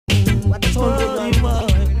What the sound good now?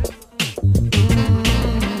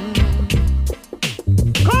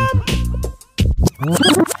 Come!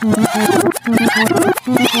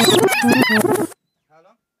 How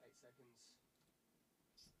long? 8 seconds.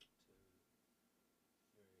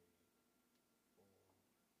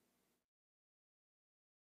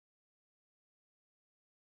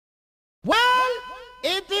 Well,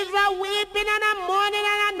 it is a weeping and a mourning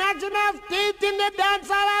and a gnashing of teeth in the dance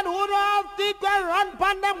hall, and who do all think will run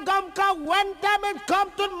pon them gum, cause when time it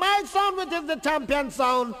come to my sound, which is the champion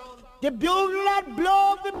sound, the bugle that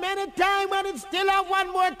blow me many times, and it still have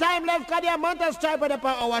one more time left, cause the amount of stripe on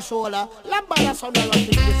our shoulder. Lambada sound I don't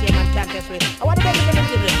think this year man can't test me. I want to make it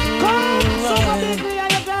give it. Come, super big me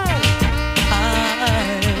and your girl.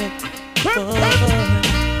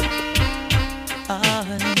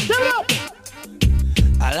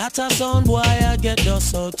 A lot of sound boy I get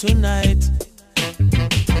dust out tonight.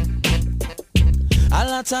 A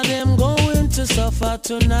lot of them going to suffer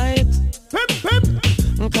tonight.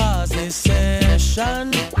 Cause this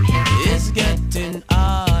session is getting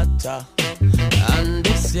hotter, and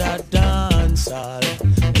this your dance hall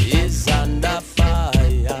is under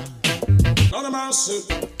fire.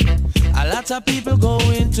 A lot of people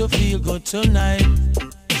going to feel good tonight.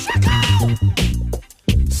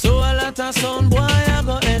 So a lot of sound boy are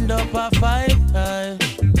gonna end up a fight,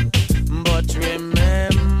 but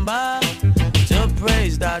remember to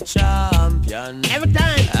praise the champion every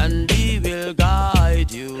time, and he will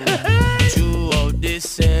guide you throughout this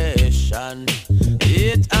session.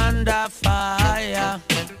 It under fire.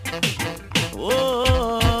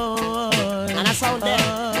 Oh, and I sound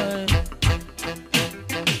there.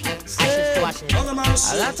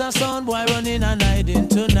 A lot of sound boy running and hiding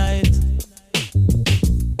tonight.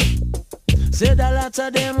 Said a lot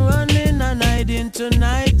of them running and hiding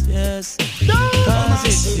tonight, yes. Cause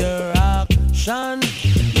it's your action,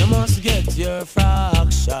 you must get your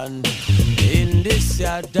fraction. In this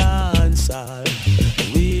your dance hall,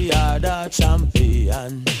 we are the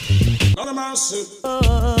champion.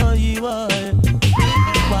 Oh, you are.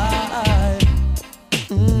 Why?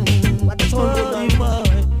 Oh, you are.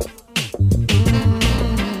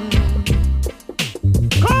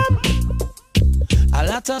 A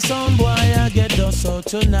lot of sound boy I get dust out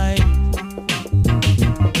tonight.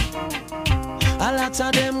 A lot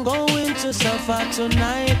of them going to suffer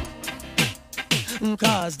tonight.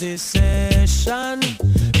 Cause this session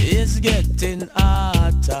is getting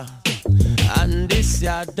hotter, and this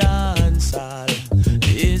your dance hall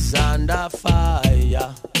is under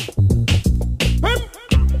fire.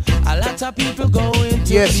 A lot of people going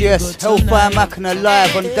to yes, Hellfire Machina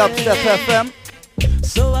live on Dubstep FM.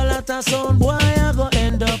 So a lot of sound boy are gonna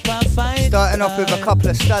end up a fight. Starting off with a couple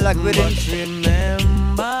of stalag rhythms.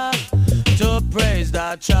 Remember to praise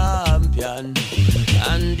the champion,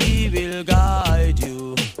 and he will guide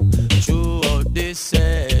you throughout this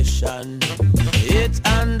session. It's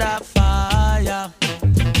under fire.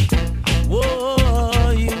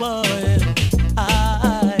 Whoa, you boy.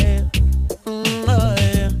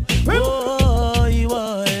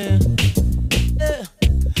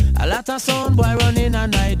 A lot of sound boy running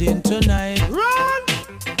and hiding tonight. Run!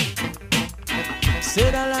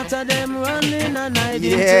 Said a lot of them running and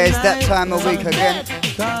hiding tonight. Yeah, it's that time of week again.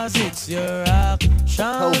 Cause it's your action.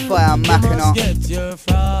 Hellfire Machina. Get your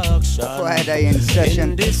fraction. Friday in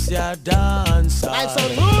session. In this your dance.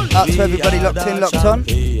 Up to everybody locked in, locked on.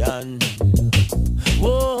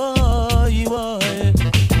 Whoa, you are.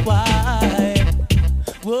 Why?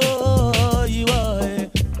 Whoa, you are.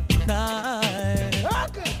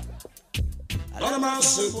 None of man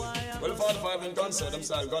see. Well, 45 in concert, them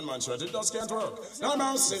style gunman shot, it just can't work. None of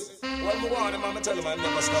man see. Well, me want him, I'ma tell him I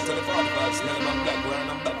never stop till the 45. Smell him, I'm black, wearing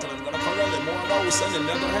I'm back till I'm gonna corral him. More about who send him,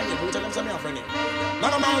 they're gonna hang him. Who tell him, send me a friend him.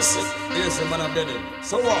 None of man see. Yes, him and I'm dead him.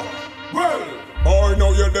 So what? Well, boy,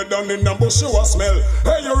 now you're dead down in the bush, you a smell.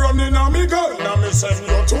 Hey, you're running on me gun, now me send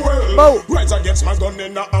you to hell. Right against my gun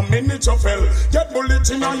in a minute you fell. Get bullet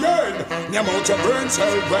in your head, your mouth your brain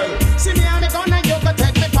cell well. See me on the gun and you can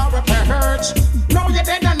take me for a perch. Now you're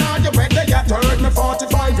dead and now you're ready, you turn me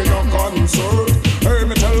 45 in a concert. Hey,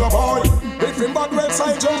 me tell a boy, if him bad red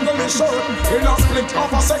side jungle is short, in a split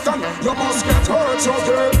of a second, you must get hurt, so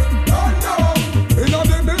get. Don't know, in a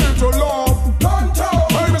the minute to love. Don't know,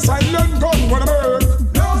 I'm a silent gun when I'm hurt.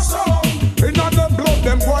 No song, in a the blood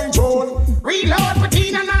them going through. Reload, put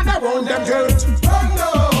in another round them get. Don't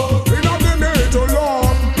know, in a the minute to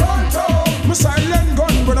love. Don't know, I'm a silent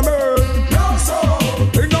gun when I'm hurt. No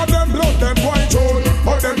song, in a them blood them going through.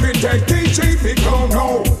 But them be take TG if it don't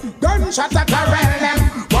know. Gunshot at corral them.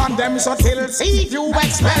 Want them so till see if you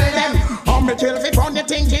expel them. How me kill fi funny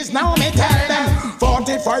thing is now me tell them.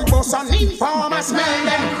 45 45 bus and informer smell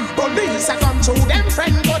them. Police a come through them,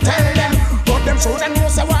 friend go tell them. But them show them no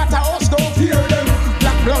say Waterhouse don't fear them.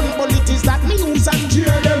 Black blood bullet is that me use and jeer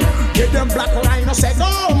them. Get them black rhino say go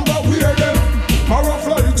home go wear them. Mara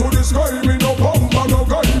fly to the sky, me no pump and no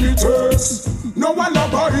guy me chase. No one a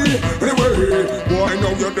buy anyway. Boy,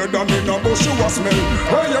 know you're dead and in a bush you a smell.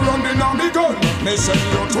 Where you running on me gun? Me say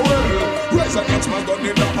you to hell. Rise against my gun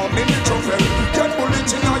in the arm in the truffle. Get bullet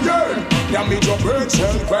in a yell. Damage your brain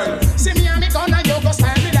shell well. See me and me gun and you go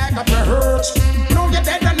stand me like a perch. Know you're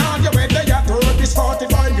dead and all you wait there you third. This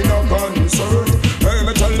 45 in a concert. Hey,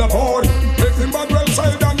 me tell the boy, if him bad well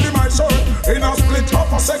side and be my shirt. In a split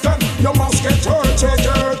half a second, you must get hurt,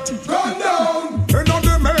 gun down, in on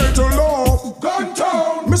the major law. Gun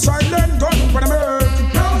down, me silent gun for the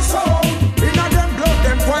make. No sound, in on them blood,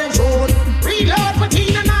 them wine shown. Reload,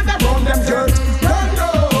 Machina, not around them dirt. Gun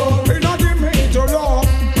down, in on the major law.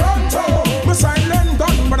 Gun down, me silent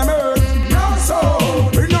gun for the make. No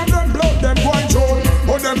sound, in on them blood, them wine shown.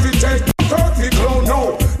 But them fi take 30 clown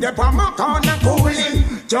now. They pa my corner cooling.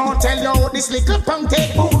 Don't tell you this little punk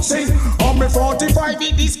take bootsing. On me 45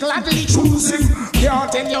 it is gladly choosing.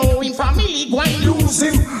 Can't tell you in family going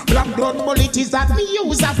losing. Black blood bullet is that me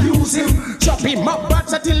use abusing. Chop him up but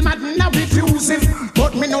till mad now refusing.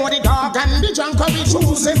 But me know the dog and the junk we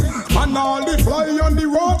choosing. And all the fly and the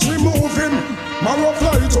roach removing. Mara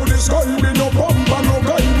fly to the sky, me no pump and no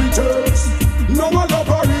guy we chase. No other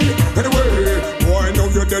body anyway. Boy, know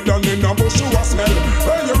you're dead and in a bush you a smell.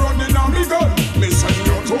 Where you running on me gun? Listen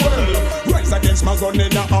you to well. Rise against my gun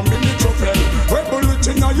in a arm in the truffle. When bullet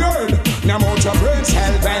in a yell, now out your brains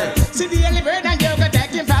hell well. See the early bird and you go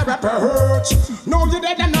taking for a perch. Know you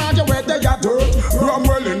dead and all you wet there you dirt. Ram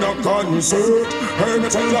well in a concert. Hey, me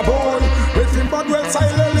tell the boy, if him bad well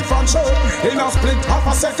silent elephant shirt. In a split half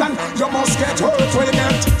a second, you must get hurt when you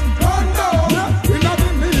get gun down. Yeah, we not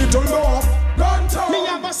need to love. Gun down. Me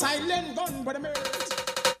have a silent gun for the mate.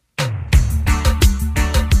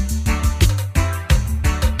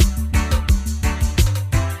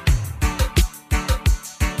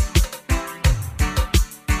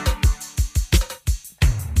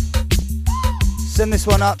 Send this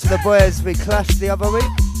one out to the boys we clashed the other week.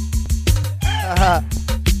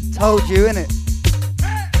 Told you, innit?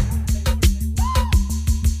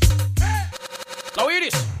 Now hear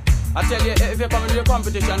this. I tell you, if you come into your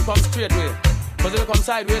competition, come straight way. Cause if you come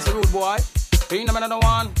sideways, a rude boy. You ain't no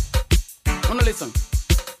one. Wanna listen.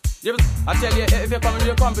 I tell you, if you come into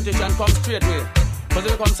your competition, come straight way. Cause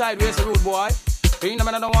if you come sideways, a rude boy. You ain't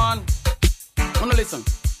no one. Wanna listen.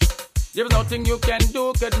 There's nothing you can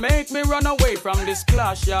do could make me run away from this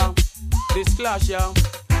clash, yeah. This clash, yeah.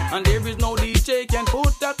 And there is no DJ can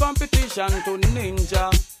put the competition to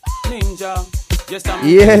ninja.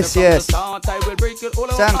 Yes. Sound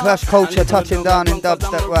clash culture touching down in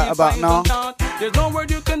dubstep right about now. There's no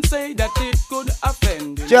word you can say that it could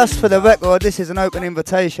offend. Just for the record, this is an open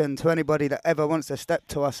invitation to anybody that ever wants to step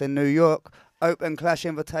to us in New York. Open clash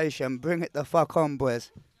invitation. Bring it the fuck on,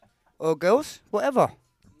 boys. Or girls, whatever.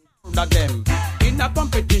 Them in a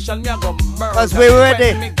competition, me a go murder. Cause we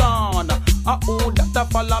ready. When me gone, who that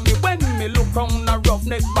follow me when me look round a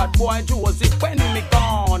roughneck bad boy Joseph. When me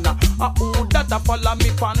gone, who that follow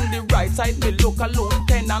me on the right side, me look a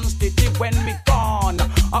Lieutenant Stitty. When me gone,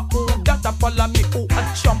 who that follow me, who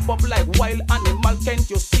a jump up like wild animal. Can't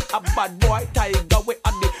you see a bad boy tiger? We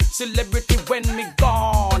are the celebrity. When me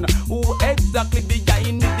gone, who exactly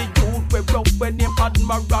behind me the youth we rough when him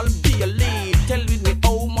Admiral Bailey. Tell me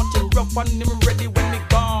how much him rough and him ready when me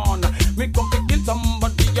gone. Me come to kill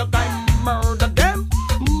somebody, you guy murder them.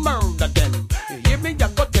 Hear me, I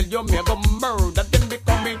go tell you me I go murder them.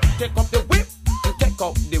 Because me take up the whip, take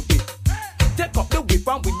up the whip. Take up the whip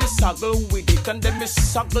and with the saddle with it. And then me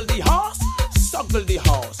suckle the horse.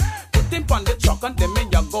 Put him on the truck and then me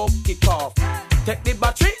I go kick off. Take the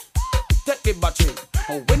battery.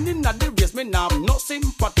 When in the race, me now no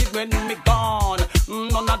sympathy when me gone.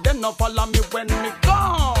 None of them no follow me when me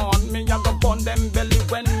gone. Me a go burn them belly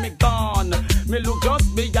when me gone. Me look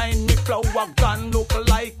just behind me flower gun. Look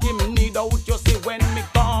like him need out you see when me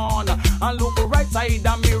gone. And look right side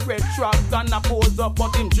of me red truck gun. I pose up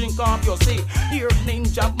but him drink up you see. Here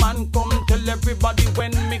ninja man come tell everybody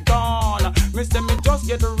when me gone. Me say me just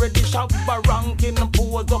get ready shop a ranking.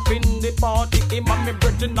 Pose up in the party. Him and me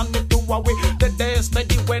brethren and me two away. The day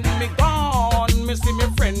steady when me gone. Me see me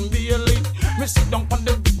friend Bailey. Me sit down on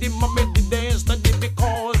the rhythm and me the day steady.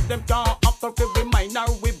 Because them can't after every minor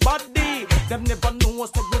we body. Them never know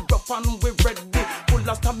us so we rough and we ready. Full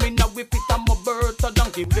of stamina we fit and my bird to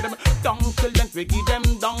donkey. We give them down kill them. We give them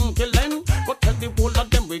down kill them. But tell the whole of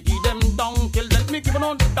them we give them down kill them. Me give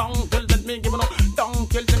them down kill them. Me give them down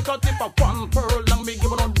kill them. Cause if I one pearl and me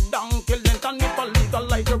give no donkey length, and if I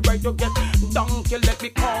legalize the right to get donkey length,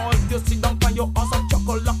 because you sit down on your ass and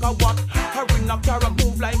chuckle like a what? Her in a car and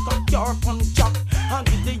move like a car on jack. And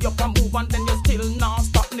get the up and move and then you still now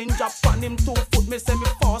stop. Ninja pan him 2 foot, me say me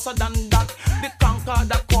faster than that. The conquer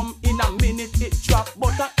that come in a minute it drop,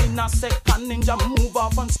 but in a second ninja move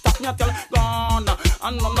off and stop. Me tell gone,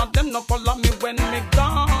 and none of them no follow me when me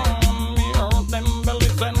gone. Me hurt them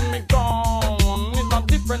bellies when me gone. It's a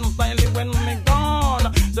different style when me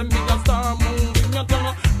gone. So me just start moving. Me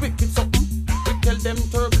tell wicked something. We tell them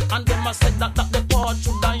terrible, and them a said that the part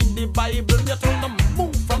should die in the Bible. Me tell them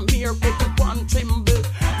move from here, take it one tremble.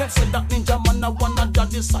 They said that ninja man a one of the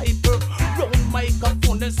disciple. Round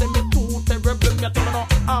microphone, they say me too terrible. Me tell them no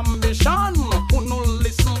ambition. Who no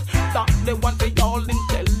listen? That they want the all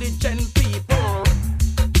intelligent people.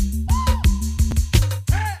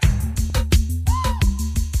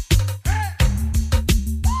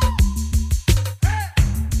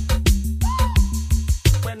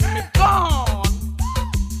 When me gone,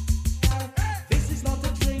 this is not a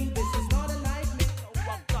dream, this is not a nightmare. No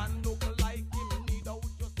one can look like him, need out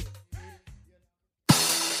just.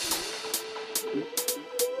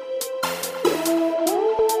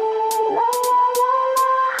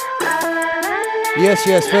 Yes,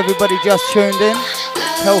 yes, for everybody just tuned in.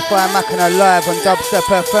 Hellfire Machina live on Dubstep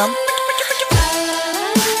FM.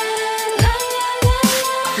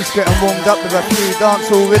 Just getting warmed up with a few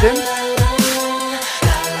dancehall rhythms.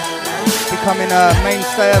 Becoming a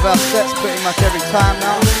mainstay of our sets pretty much every time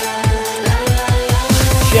now.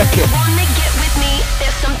 Check it. Wanna get with me?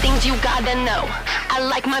 There's some things you gotta know. I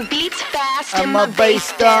like my beats fast And my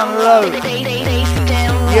bass down low. Bass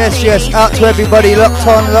down low. Yes, yes, out to everybody locked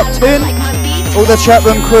on, locked in. All the chat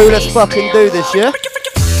room crew, let's fucking do this, yeah?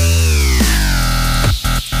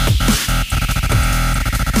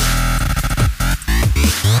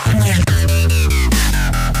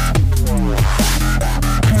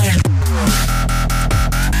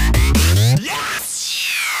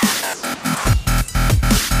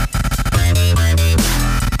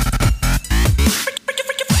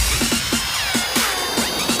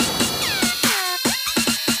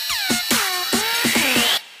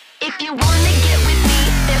 If you wanna get with me,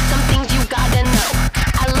 there's some things you gotta know.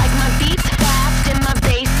 I like my beats fast and my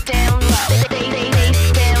bass down low.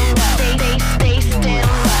 Bass down low. Bass down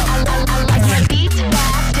low. I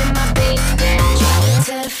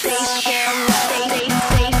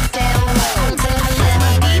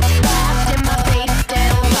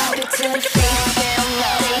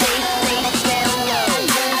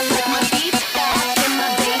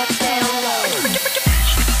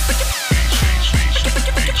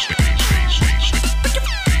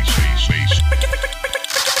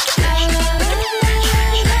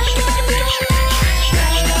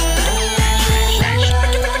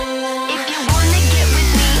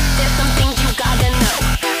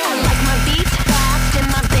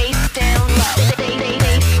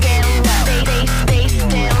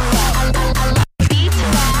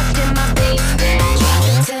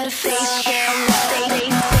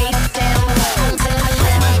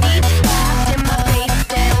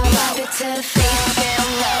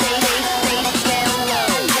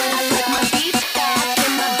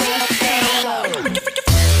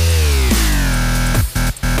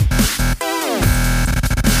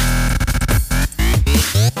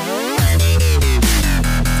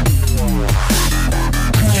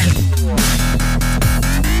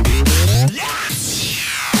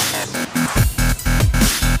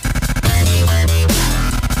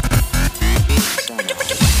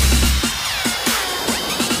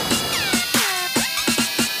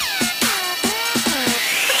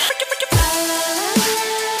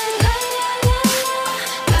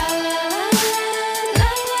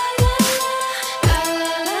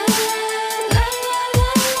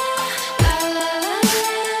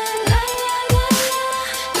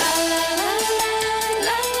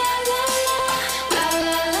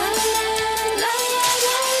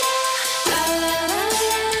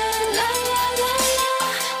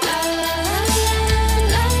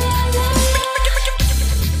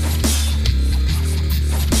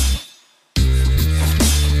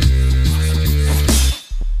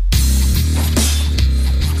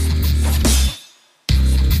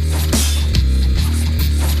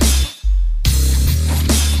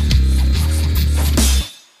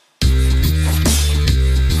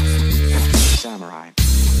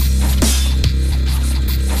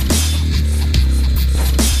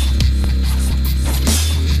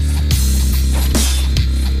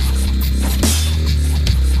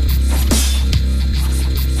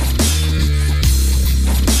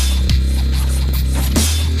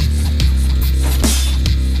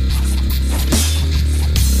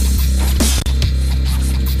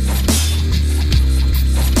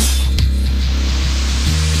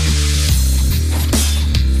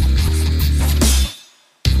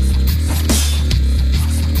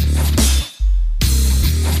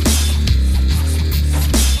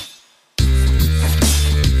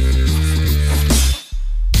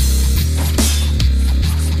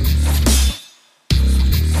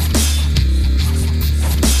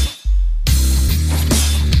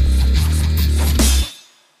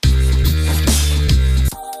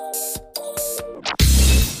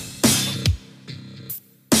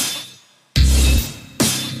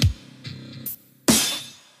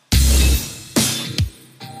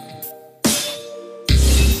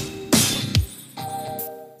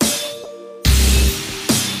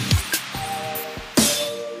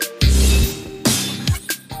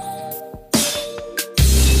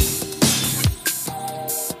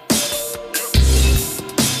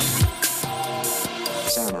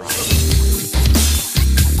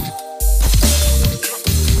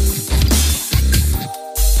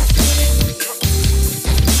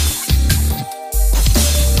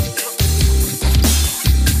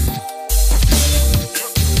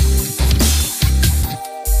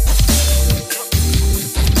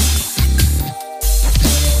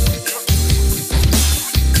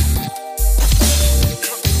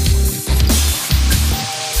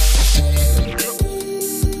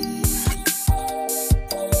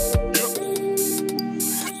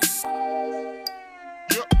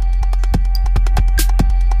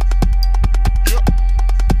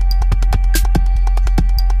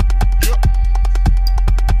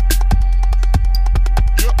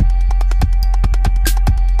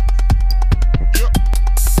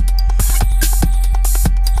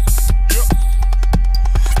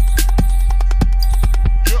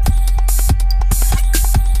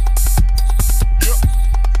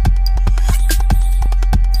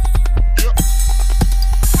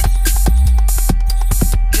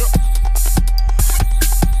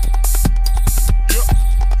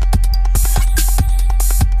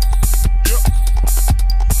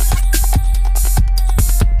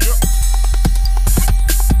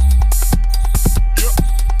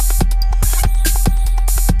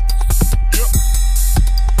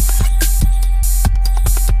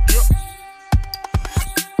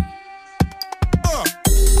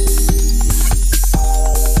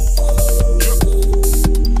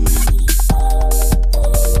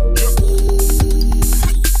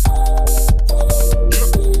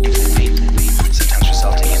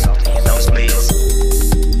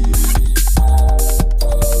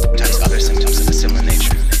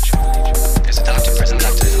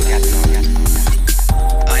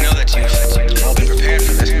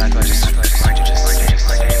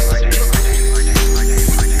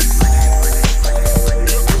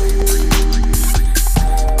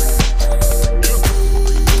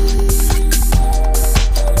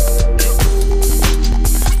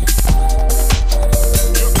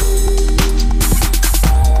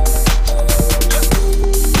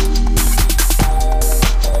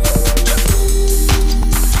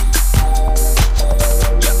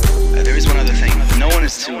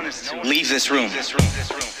room.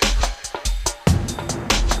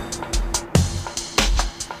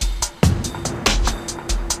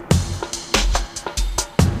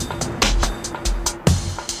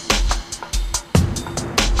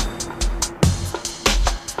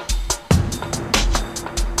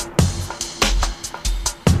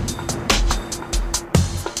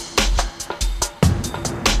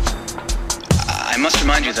 I must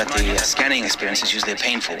remind you that the scanning experience is usually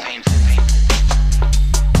painful.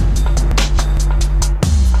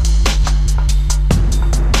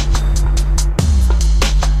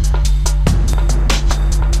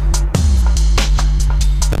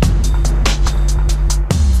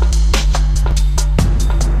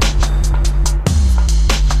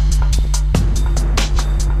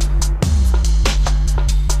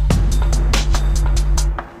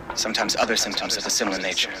 Sometimes other symptoms of a similar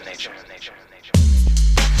nature.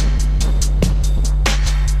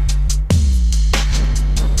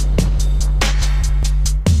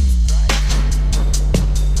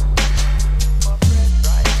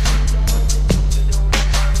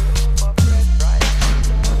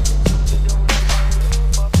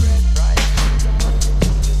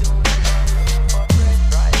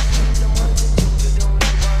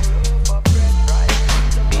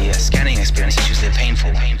 The scanning experience is usually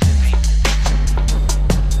painful.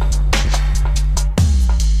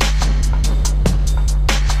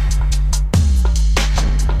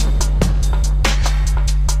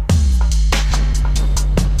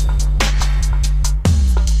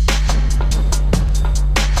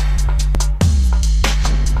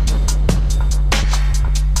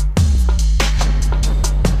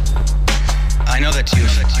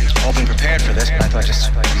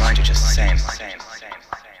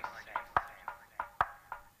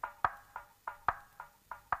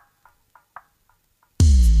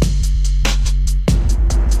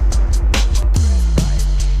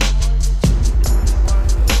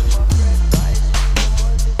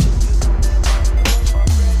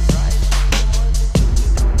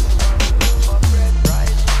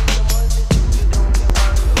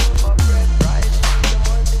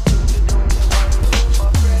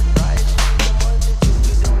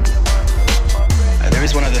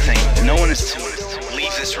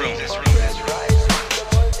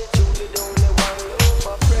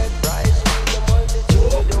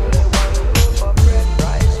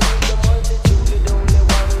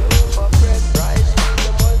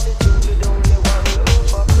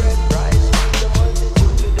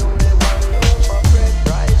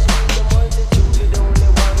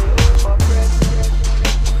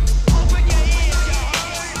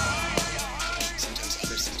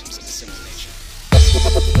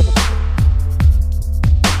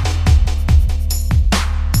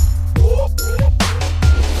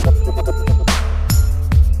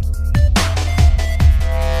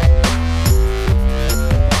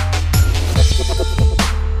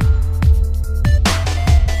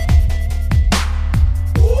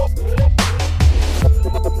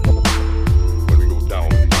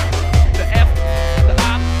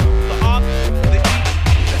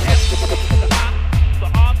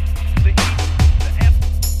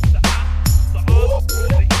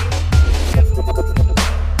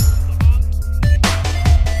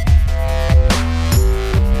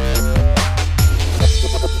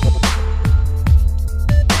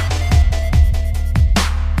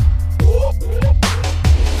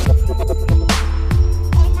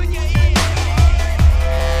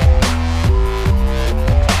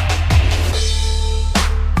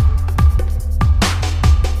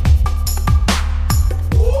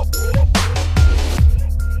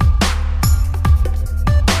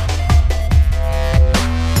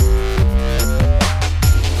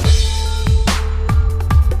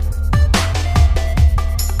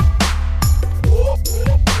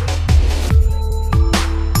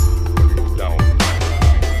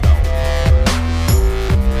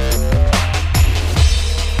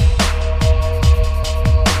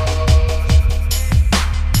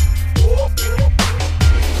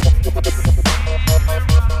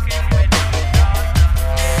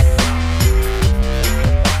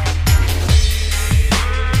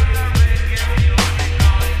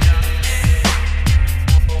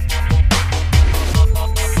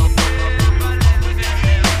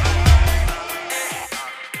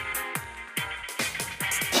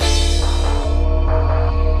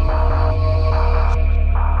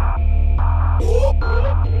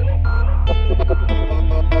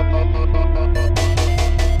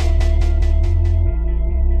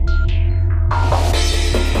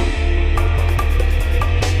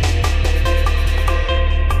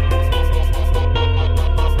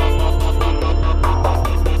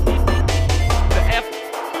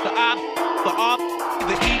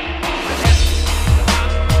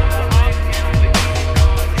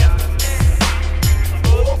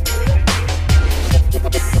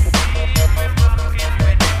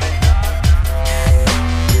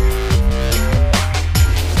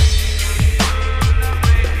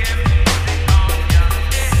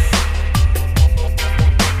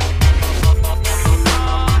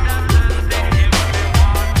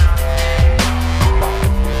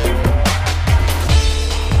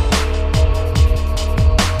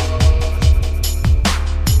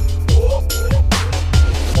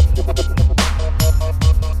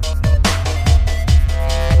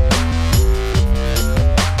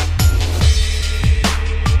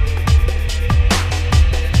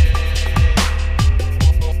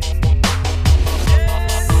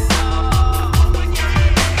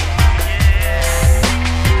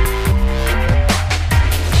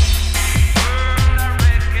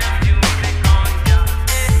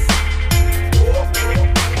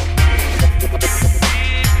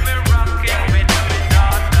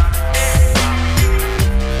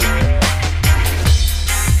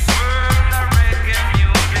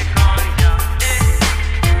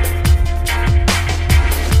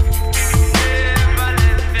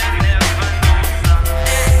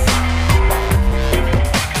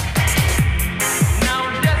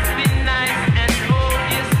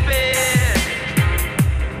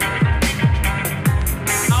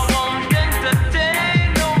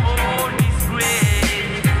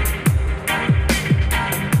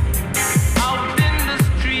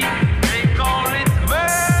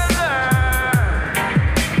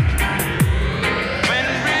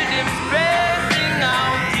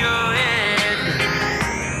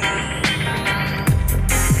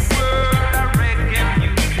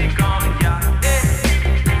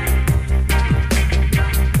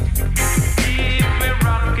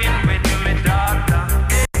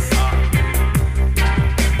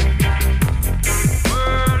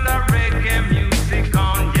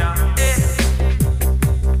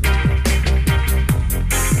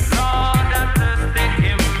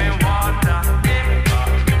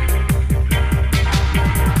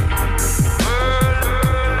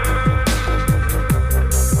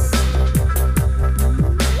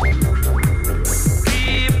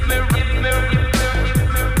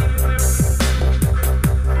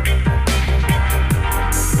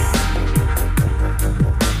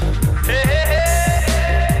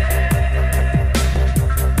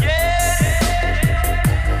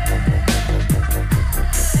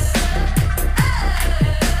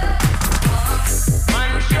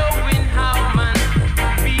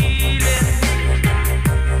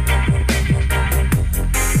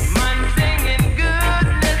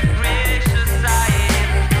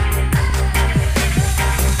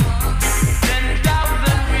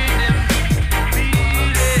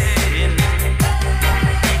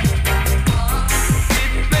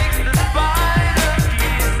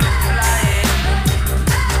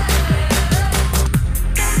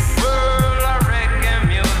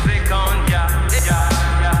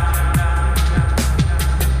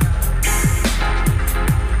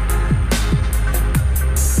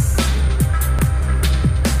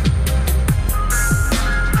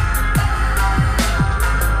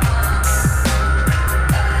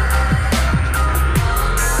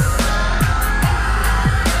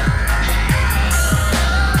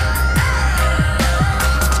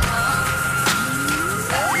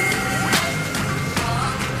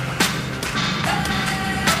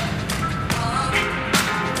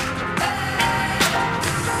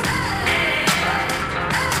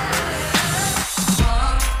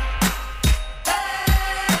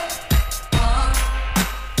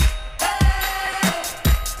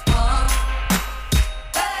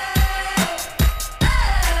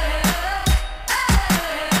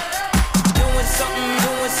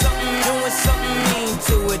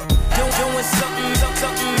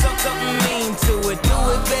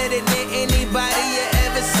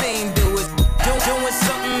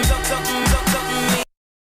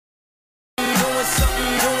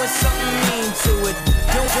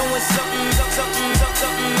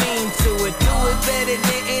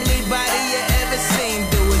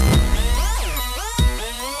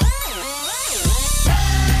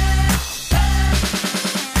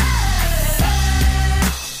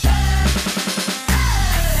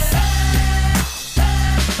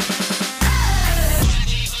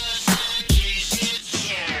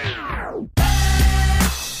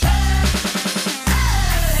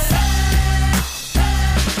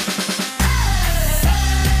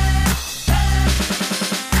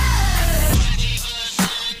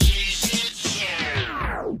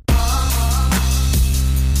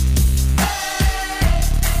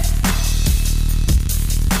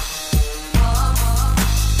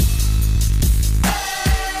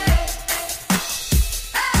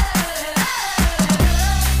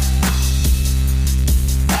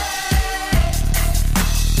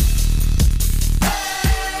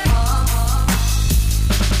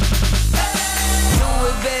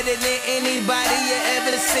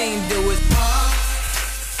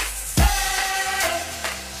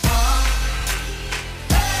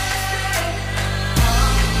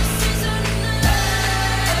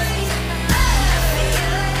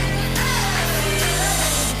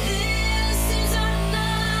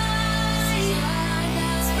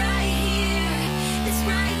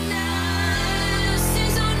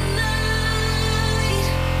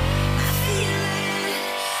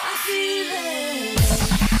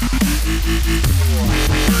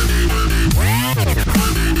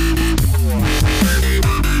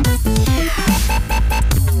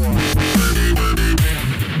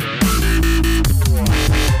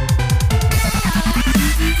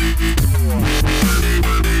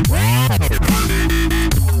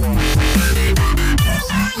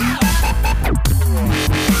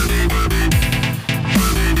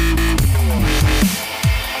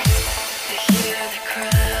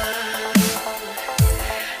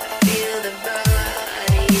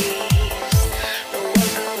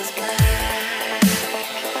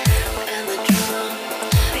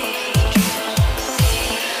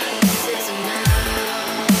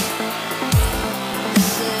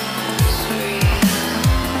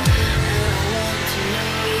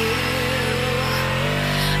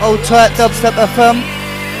 Old tight Dubstep FM.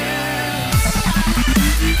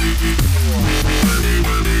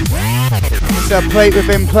 It's our plate we've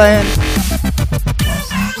been playing.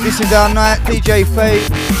 This is our night, DJ Faye,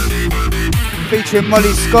 featuring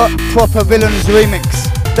Molly Scott, Proper Villains Remix.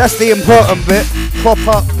 That's the important bit,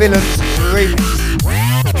 Proper Villains Remix.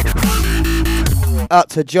 Out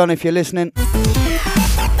to John if you're listening.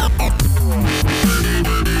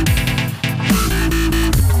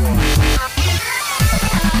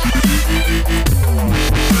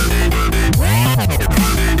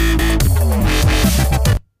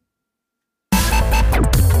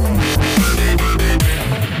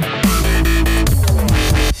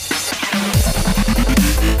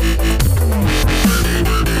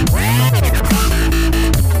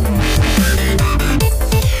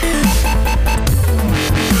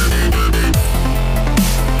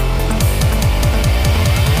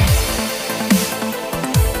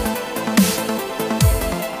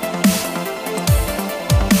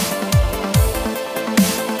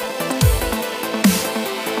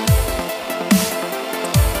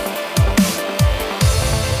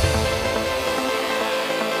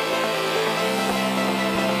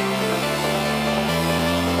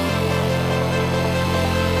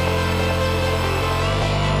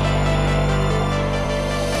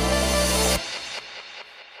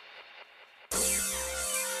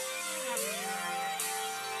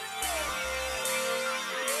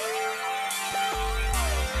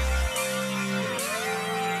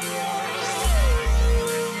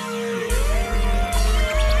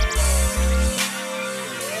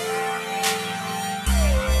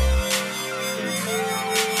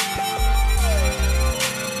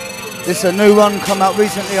 This is a new one come out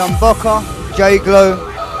recently on Boca, J Glow.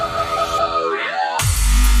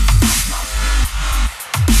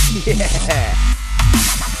 Yeah.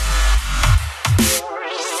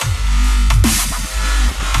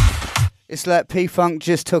 It's like P-Funk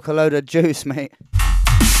just took a load of juice, mate.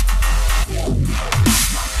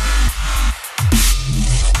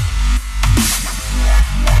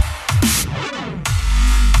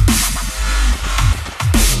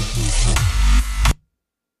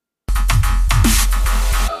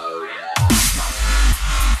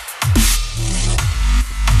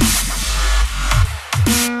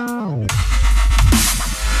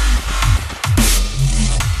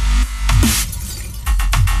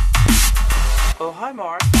 Oh, hi,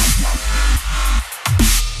 Mark.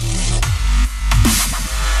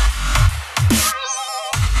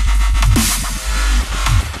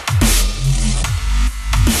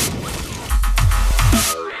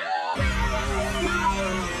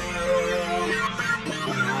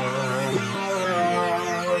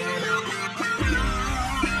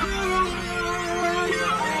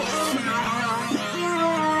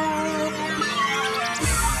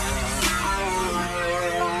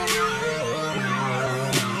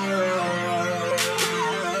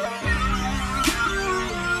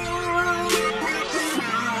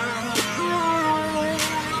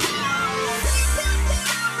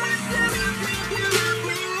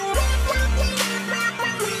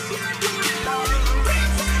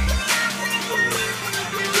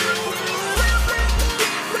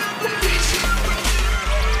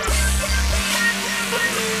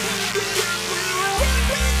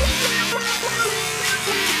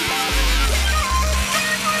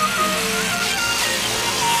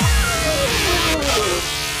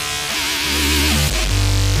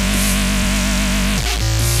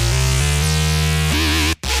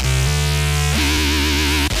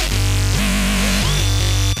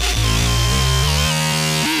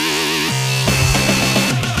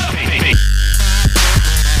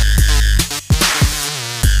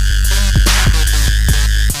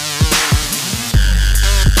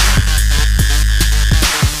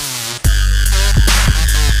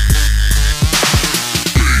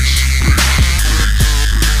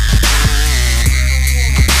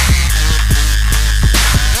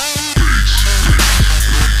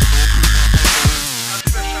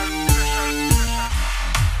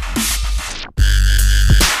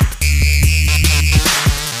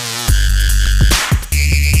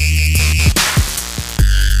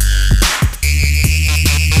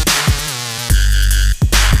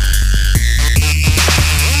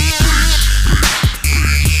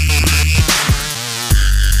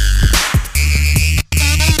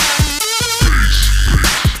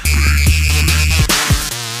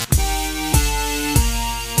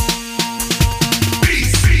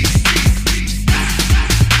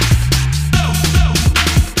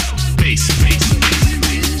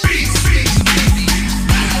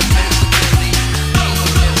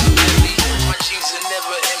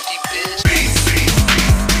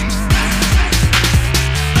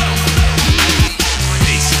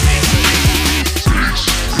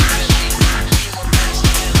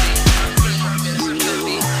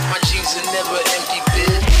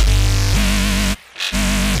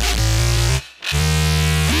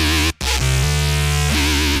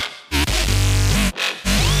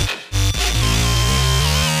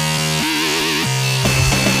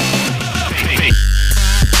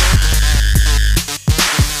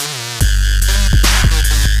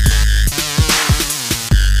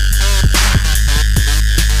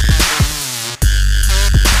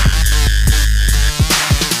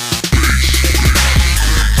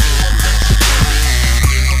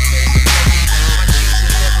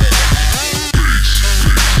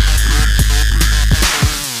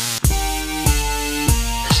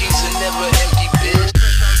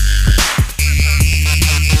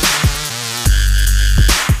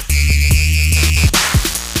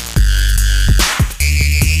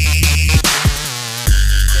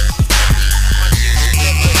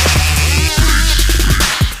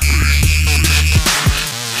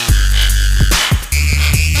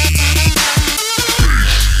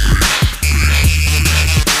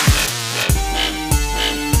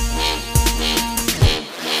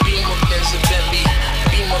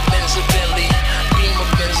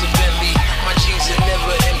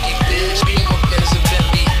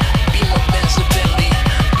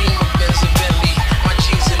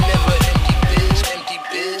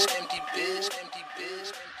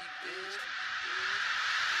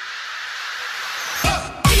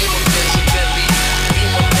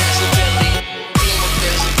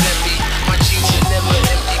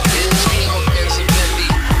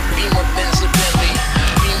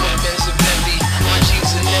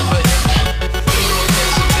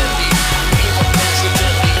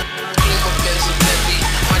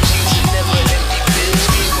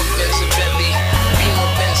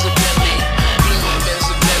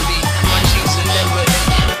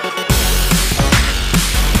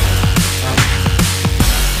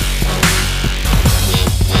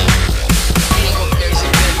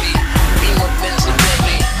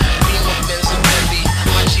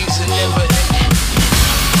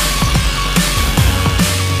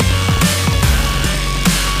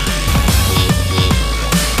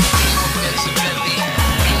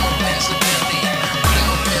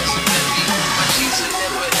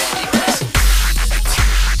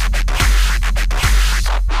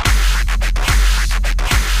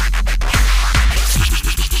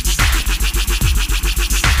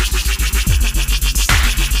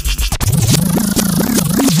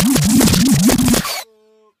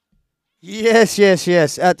 Yes, yes,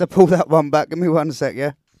 yes. Had to pull that one back. Give me 1 sec,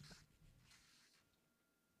 yeah?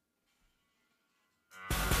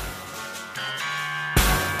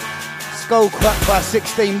 Skull Crack by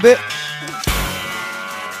 16-Bit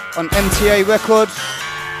on MTA Records.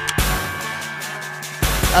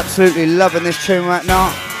 Absolutely loving this tune right now.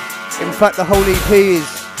 In fact, the whole EP is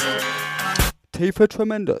Tifa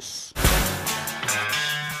Tremendous.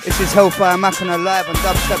 This is Hellfire Machina live on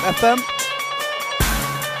Dubstep FM.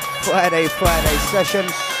 Friday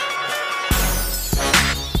sessions.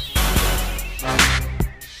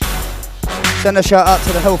 Send a shout out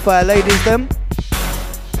to the Hellfire ladies then.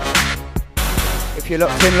 If you're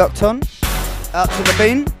locked in, locked on. Out to the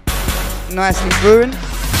bean. Nicely brewing.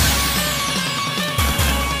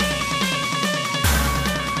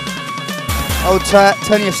 Hold tight,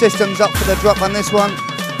 turn your systems up for the drop on this one.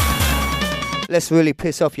 Let's really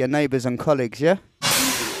piss off your neighbours and colleagues, yeah?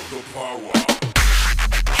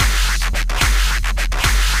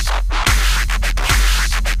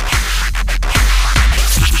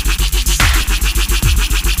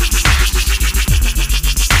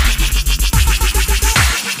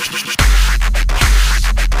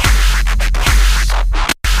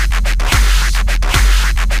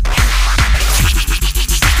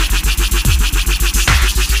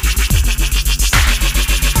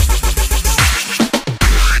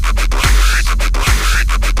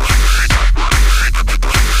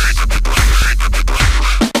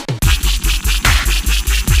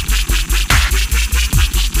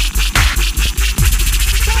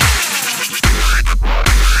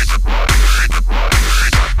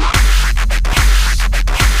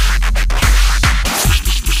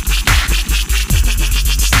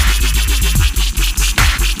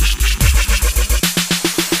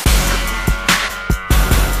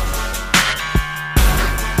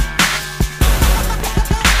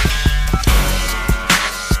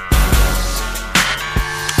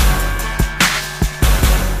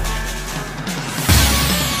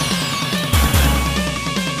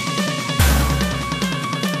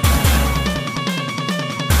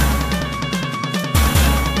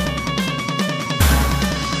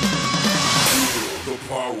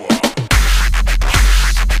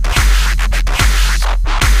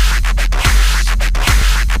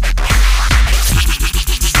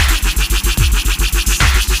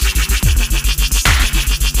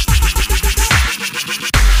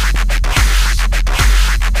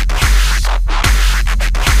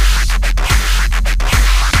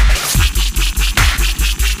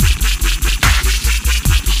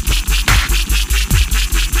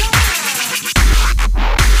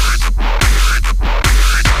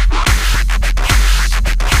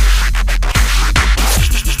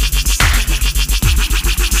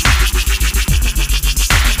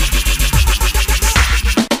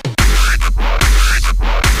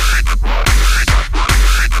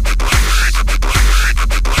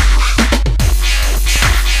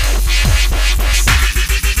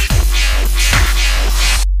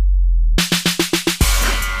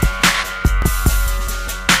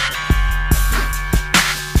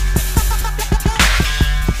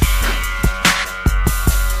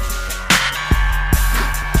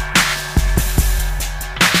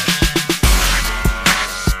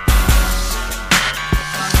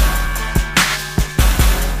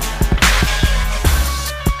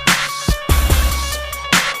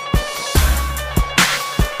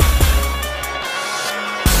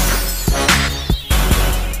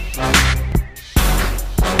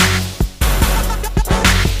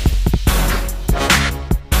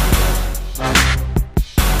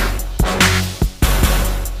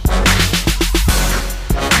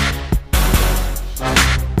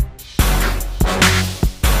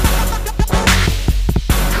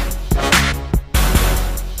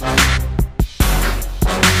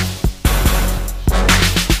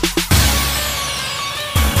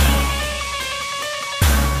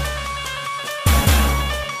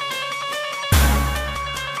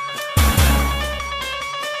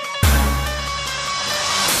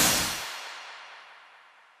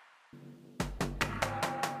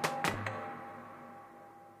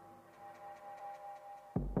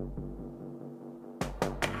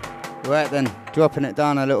 Right then, dropping it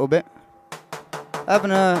down a little bit.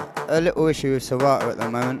 Having a little issue with Serato at the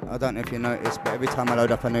moment. I don't know if you noticed, but every time I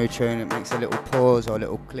load up a new tune, it makes a little pause or a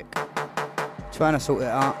little click. Trying to sort it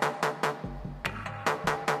out.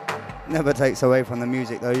 Never takes away from the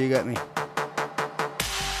music though, you get me?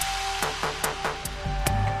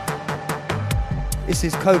 This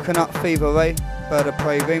is Coconut Fever Ray, Bird of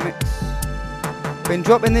Prey remix. Been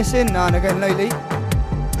dropping this in now and again lately.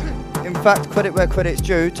 In fact, credit where credit's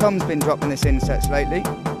due, Tom's been dropping this in sets lately.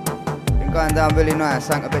 Been going down really nice,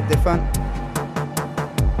 something a bit different.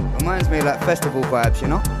 Reminds me of like festival vibes, you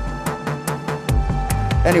know?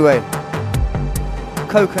 Anyway,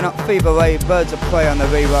 Coconut Fever Ray, Birds of Prey on the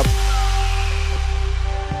re-rub.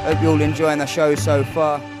 Hope you're all enjoying the show so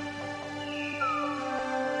far.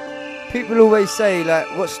 People always say, like,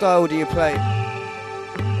 what style do you play?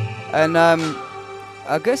 And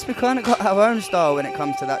I guess we kind of got our own style when it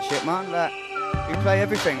comes to that shit, man. Like, we play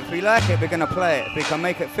everything. If we like it, we're going to play it. If we can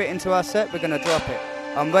make it fit into our set, we're going to drop it.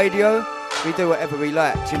 On radio, we do whatever we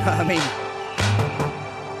like. Do you know what I mean?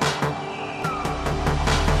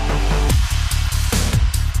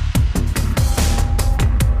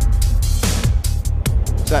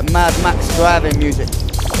 It's like Mad Max driving music.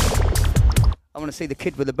 I want to see the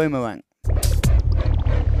kid with the boomerang.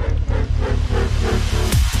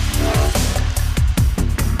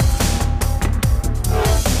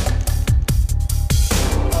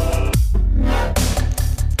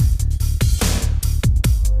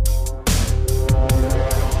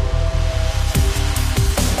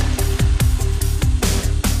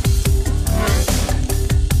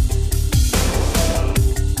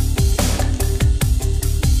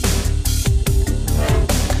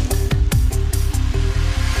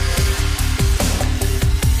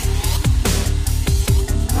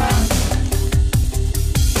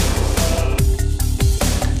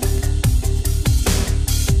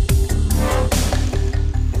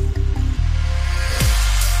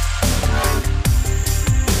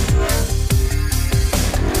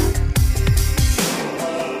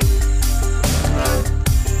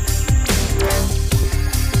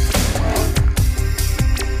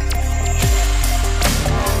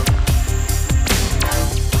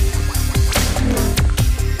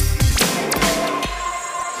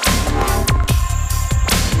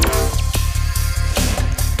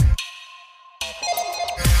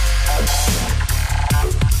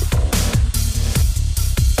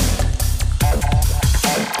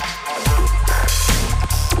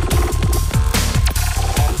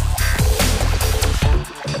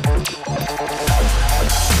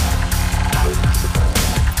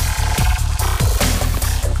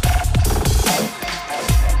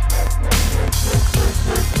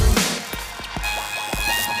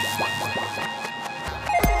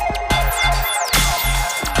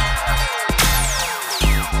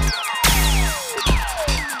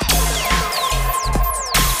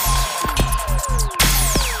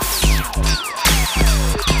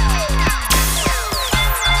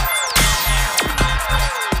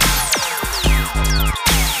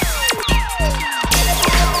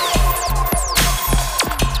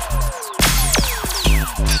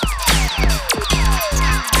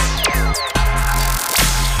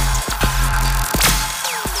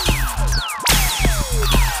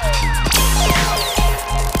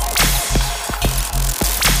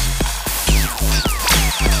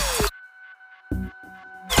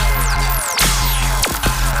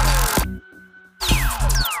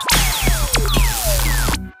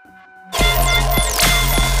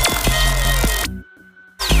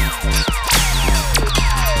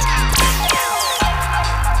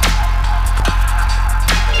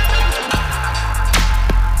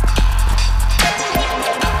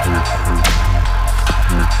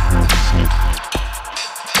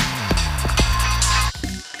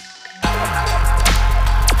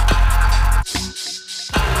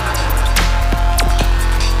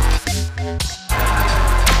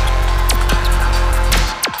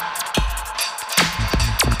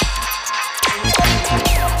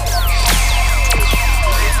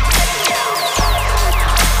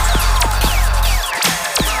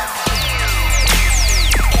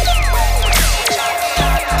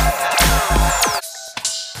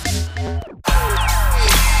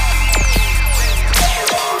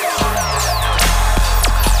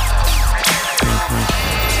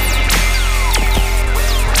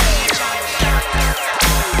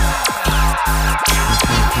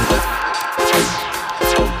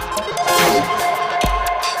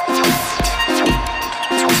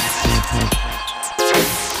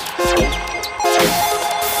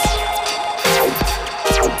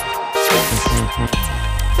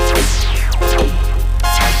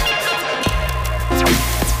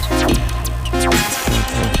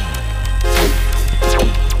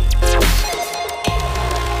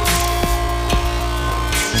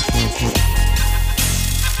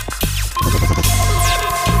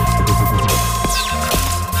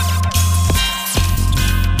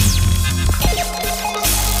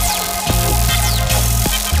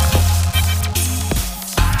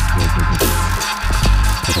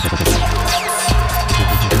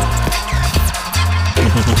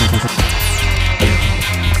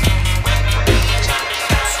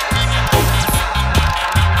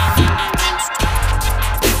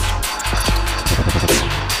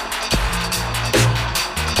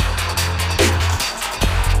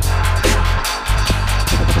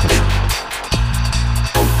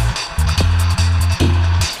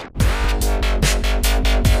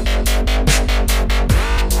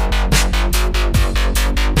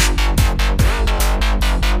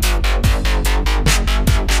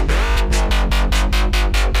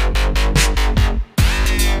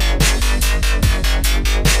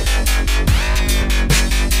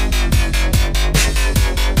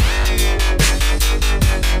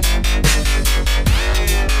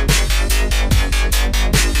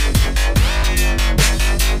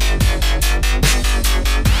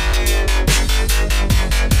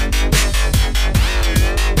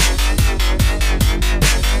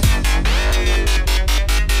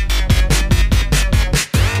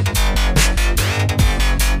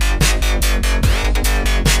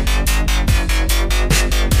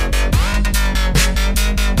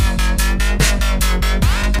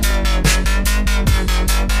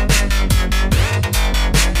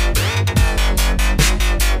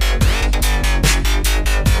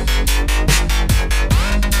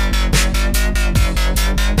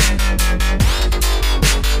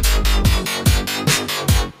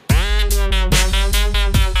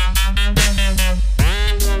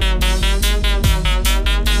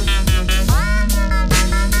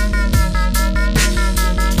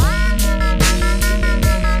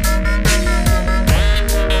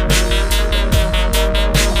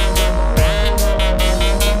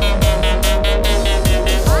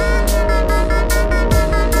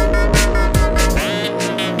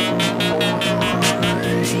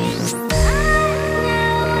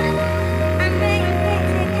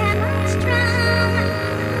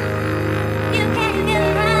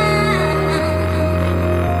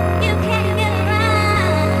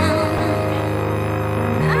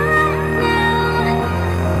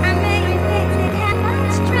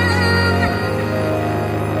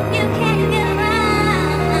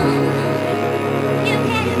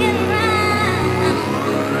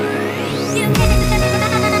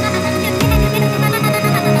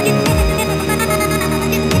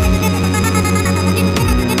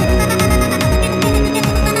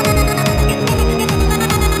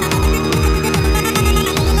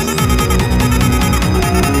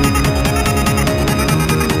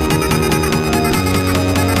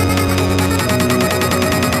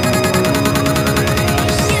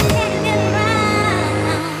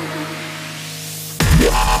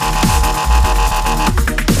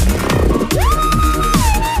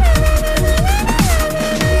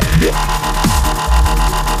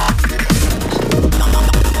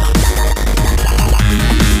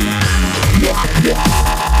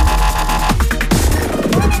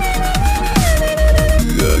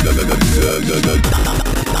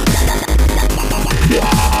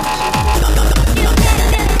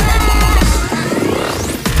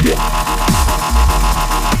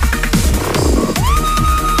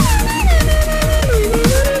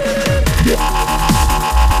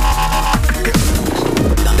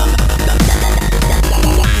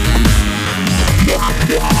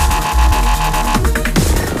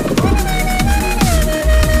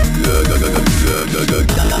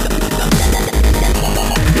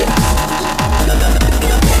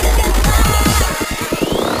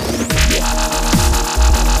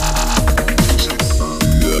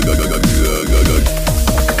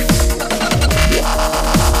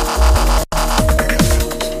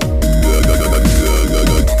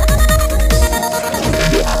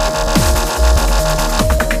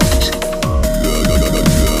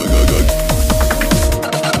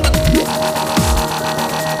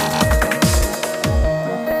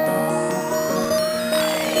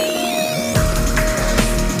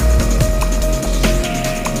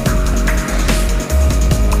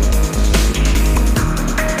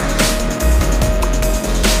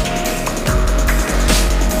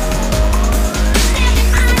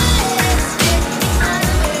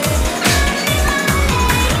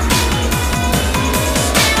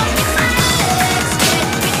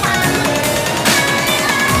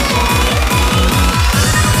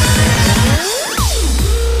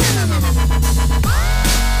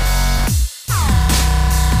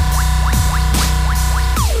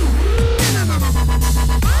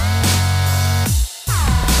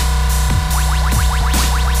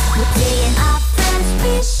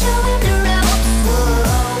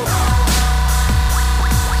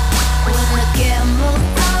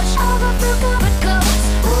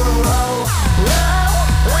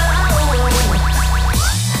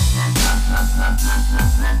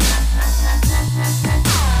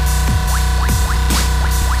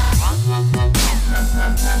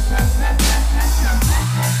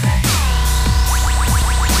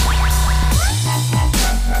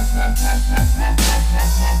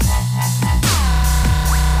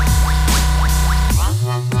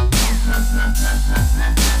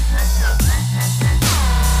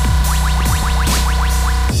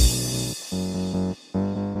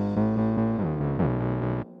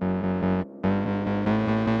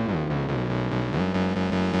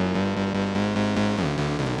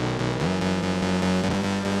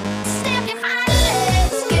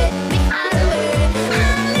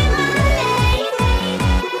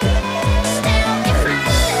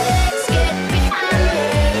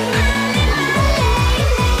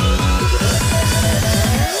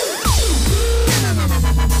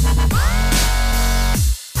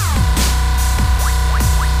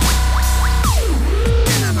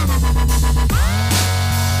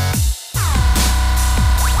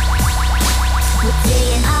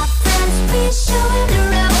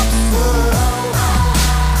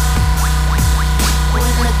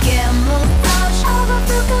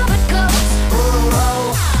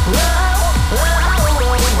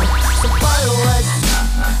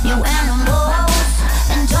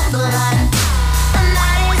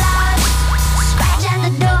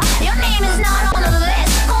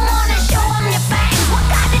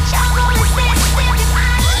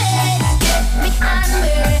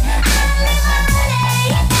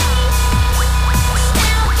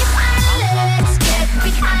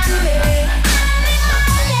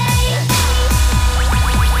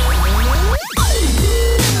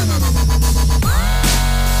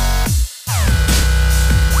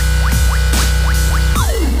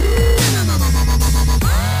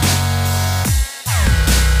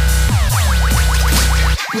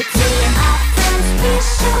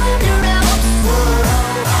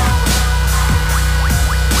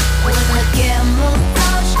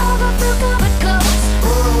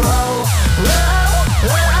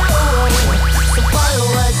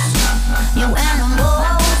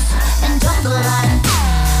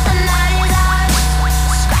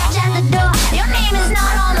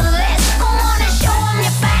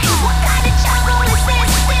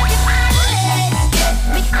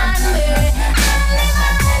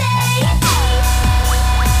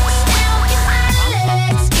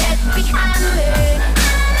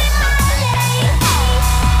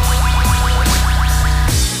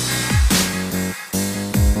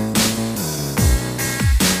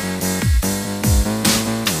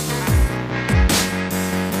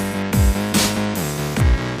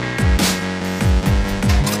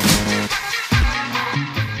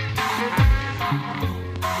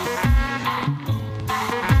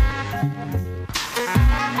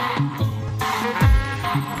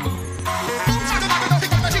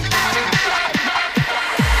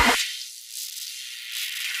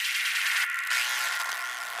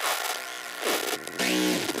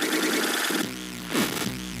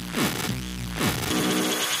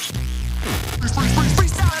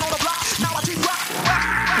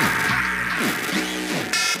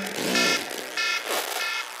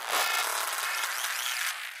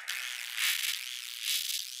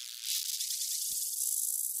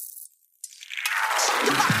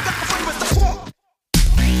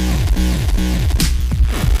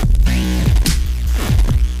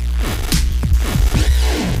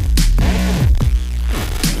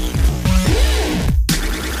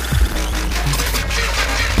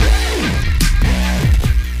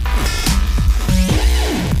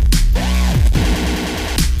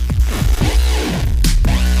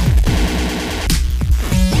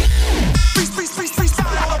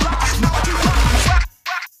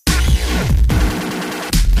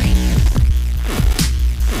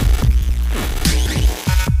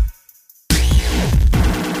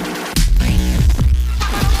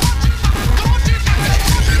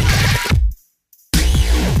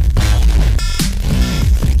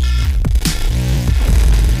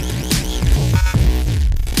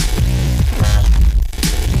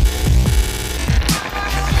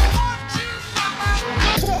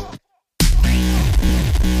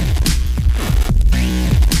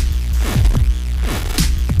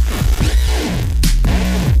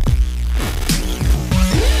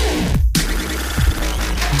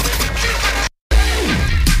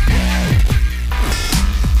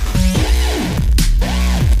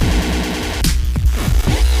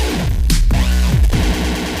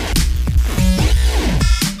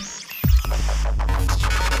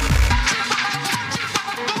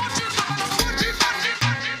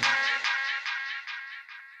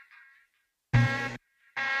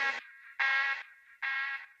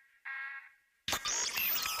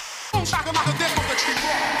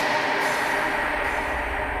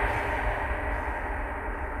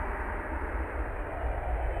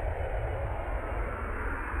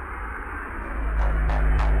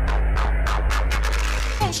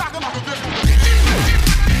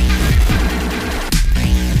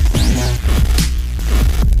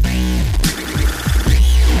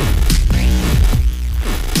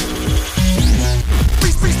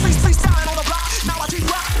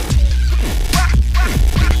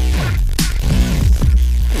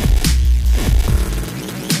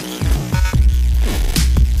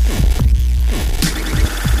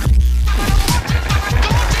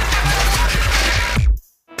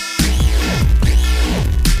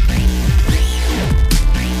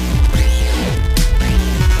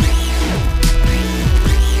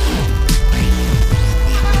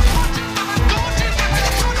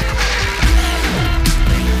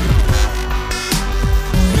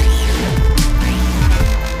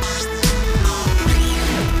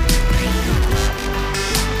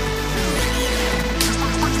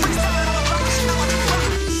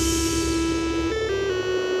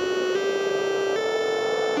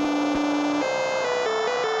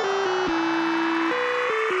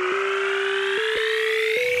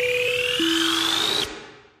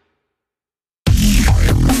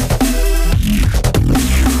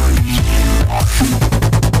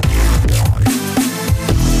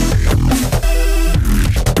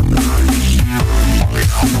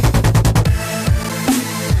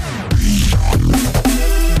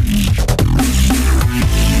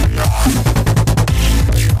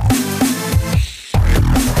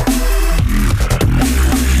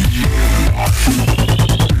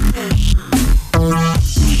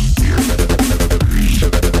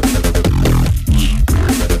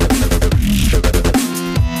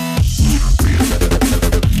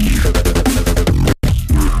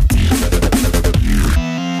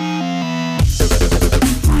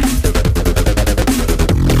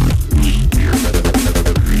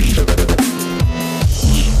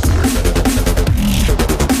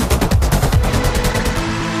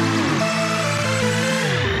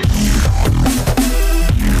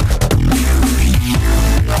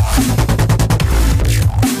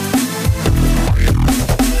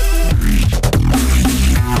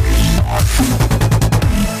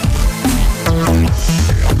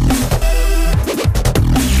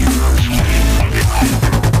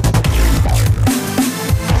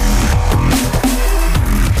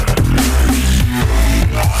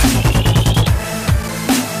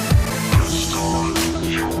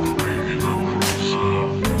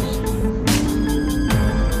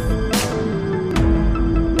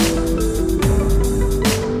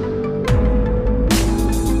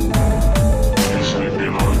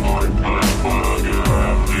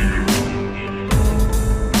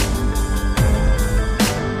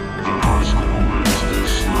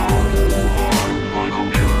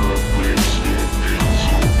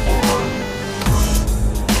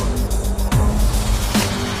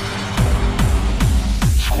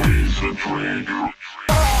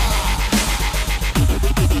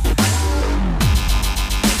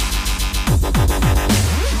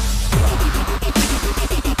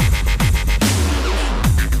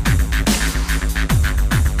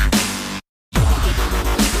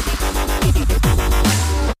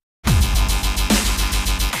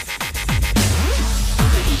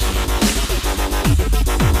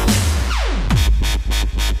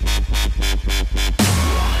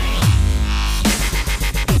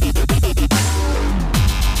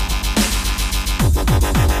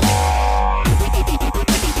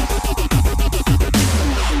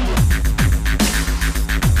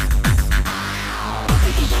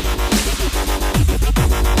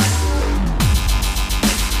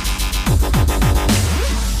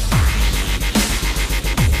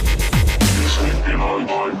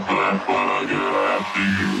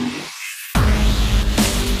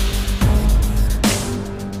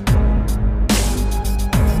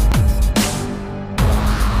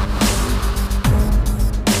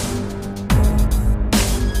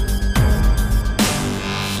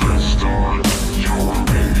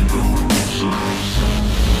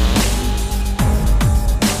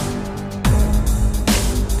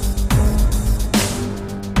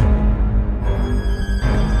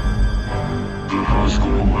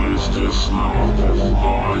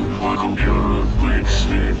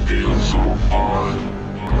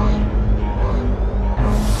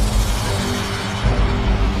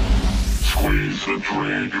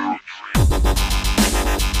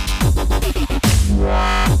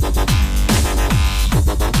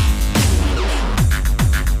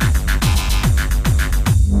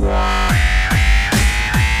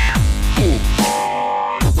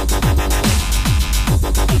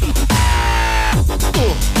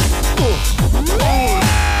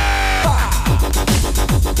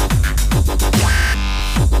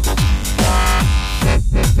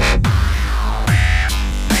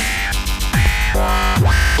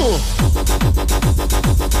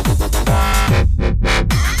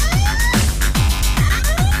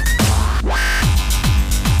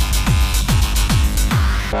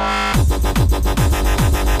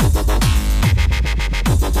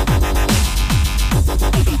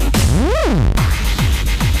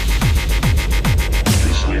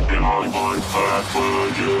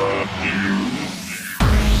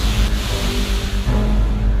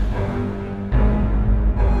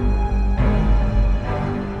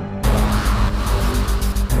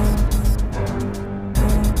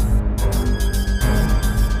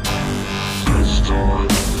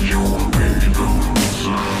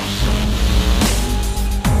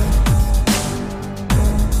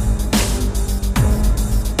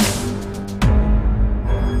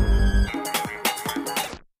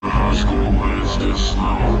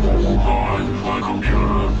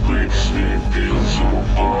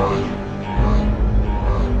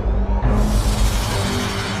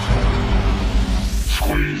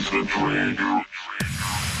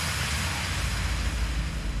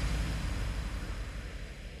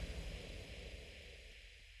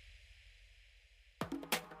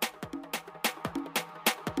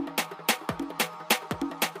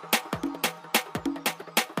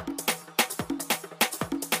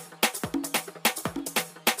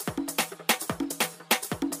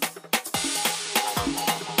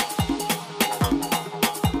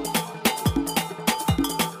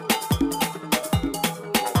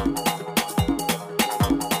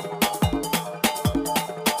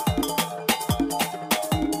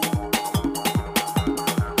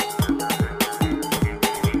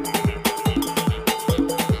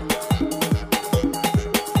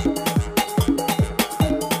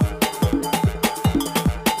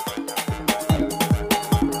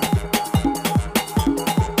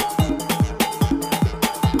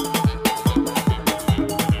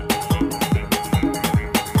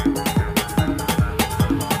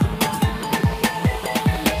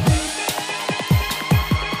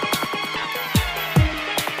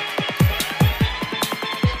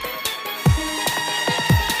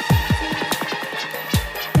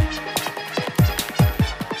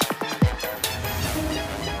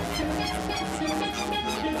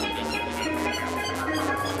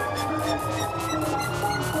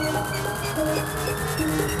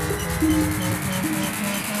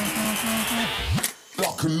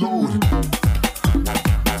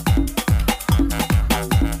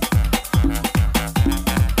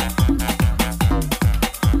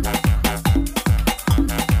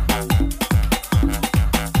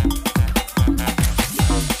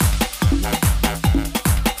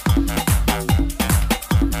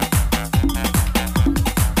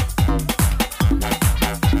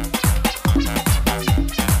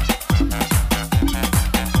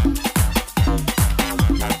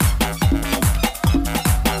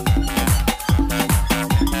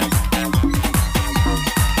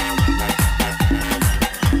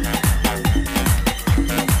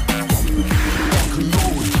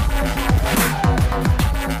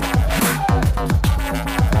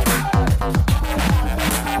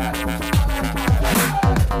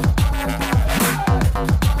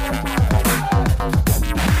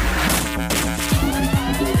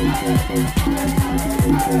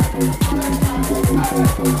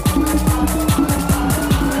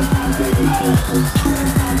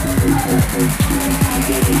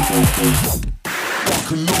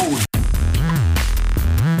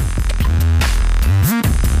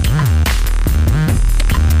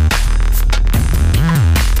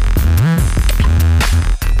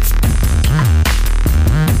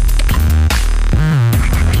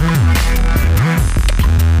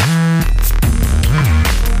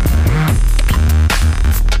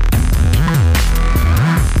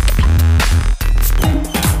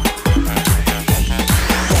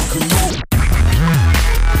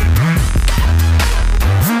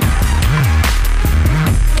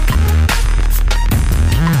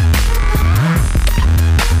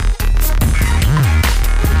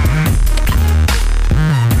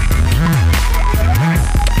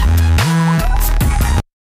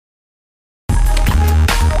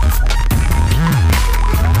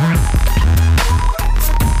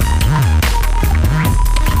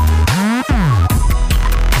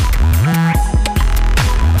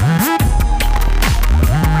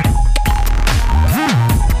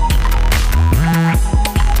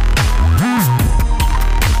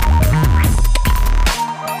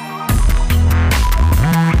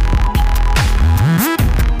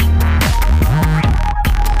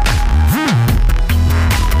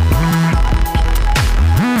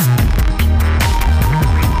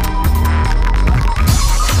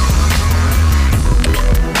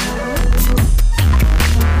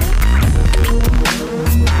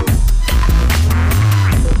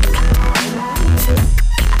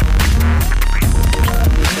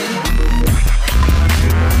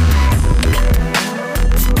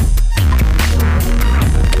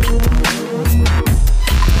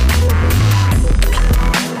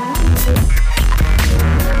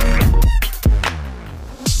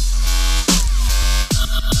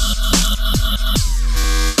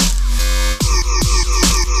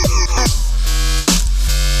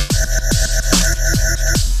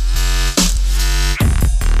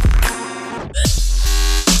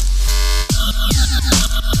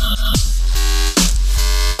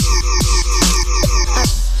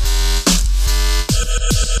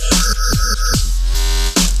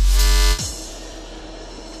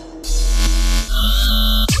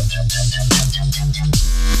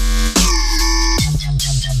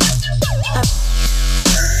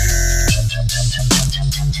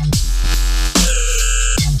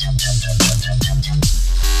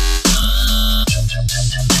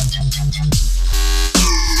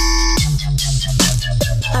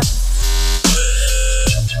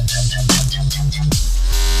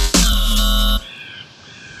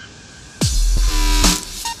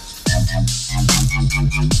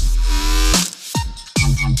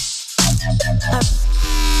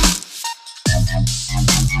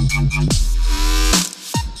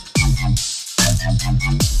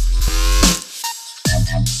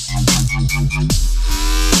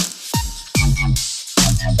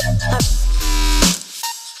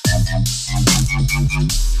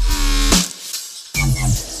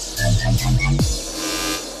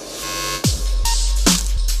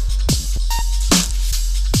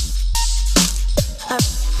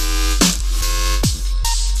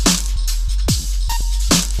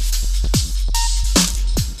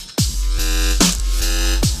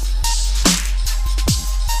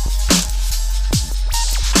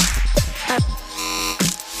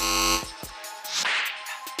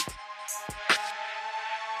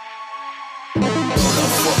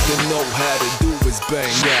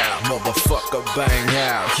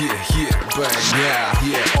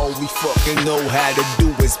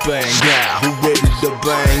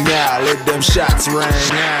 Shots ring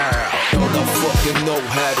out. All I fucking know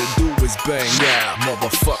how to do is bang out.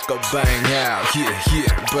 Motherfucker bang out. Yeah,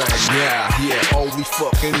 bang out. Yeah, all we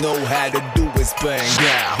fucking know how to do is bang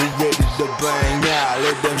out. Who ready to bang out?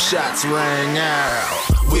 Let them shots ring out.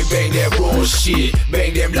 We bang that raw shit,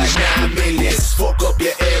 bang them like 9 millions. Fuck up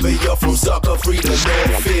your area from sucker free to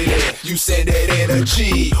North Philly. You send that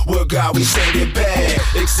energy, well God we send it back.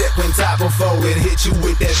 Except when top of four it hit you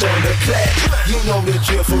with that thunderclap. You know the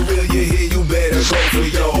drill for real, you hear, you better go for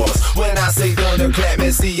yours. When I say thunderclap,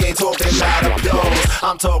 MC ain't talking about applause.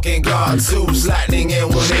 I'm talking God, Zeus, lightning and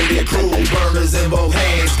 180 crew. Burners in both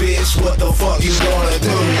hands, bitch, what the fuck you gonna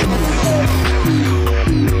do?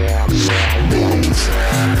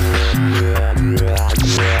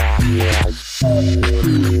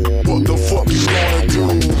 What the fuck you gonna do?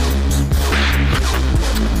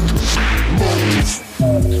 Move.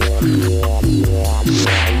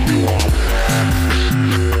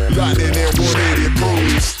 Lightning and 180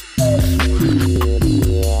 moves.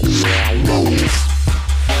 Move.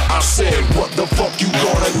 I said, what the fuck you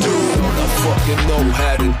gonna do? All I fucking know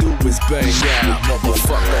how to do is bang out.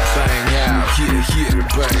 Motherfucker bang out. Yeah,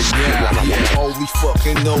 bang out. Yeah, all we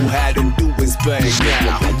fucking know how to do is bang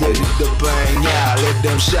out. Ready to bang out. Let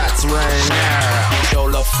them shots ring out.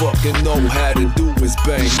 All I fucking know how to do is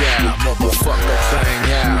bang out. Motherfucker bang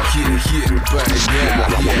out. Yeah, bang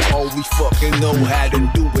out. Yeah, all we fucking know how to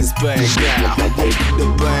do is bang out. Ready to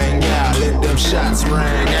bang out. Let them shots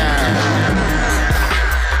ring out.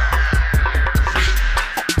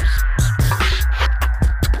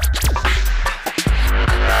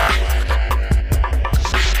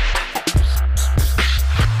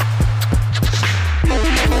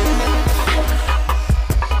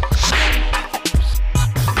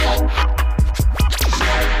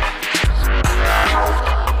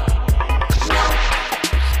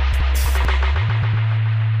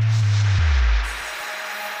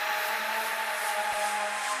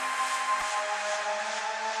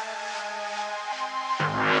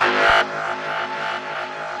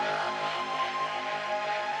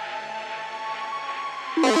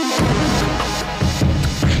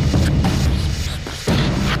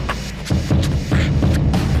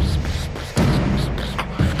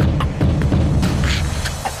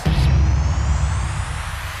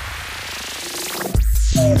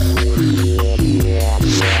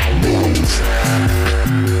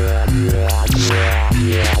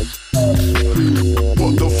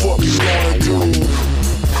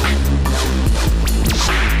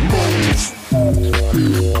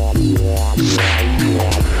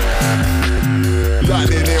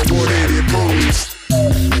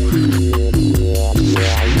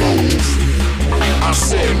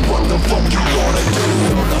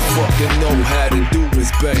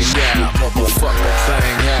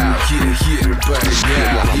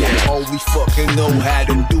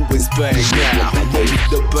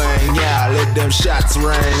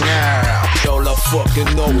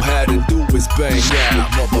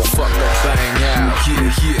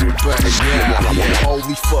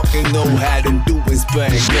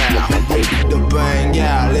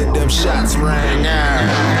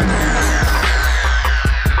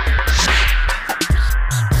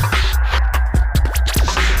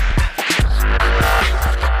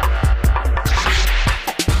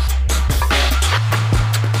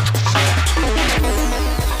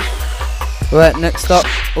 Right, next up,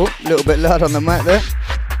 oh, a little bit loud on the mic there.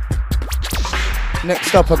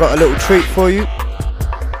 Next up, I got a little treat for you.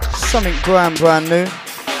 Something brand new.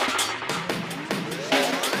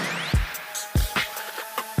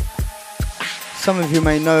 Some of you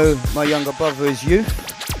may know my younger brother is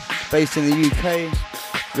Youth, based in the UK,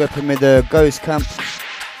 repping with the Ghost Camp,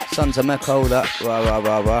 Sons of Mecca, all that,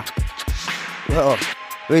 rah. Well,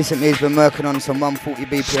 recently he's been working on some 140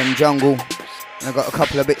 BPM jungle, and I've got a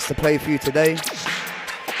couple of bits to play for you today.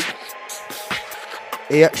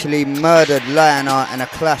 He actually murdered Lionheart in a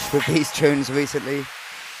clash with these tunes recently.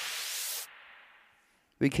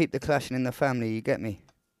 We keep the clashing in the family, you get me?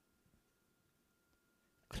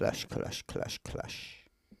 Clash, clash, clash, clash.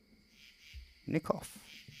 Nick off.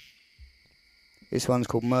 This one's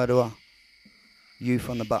called Murderer. Youth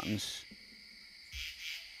on the buttons.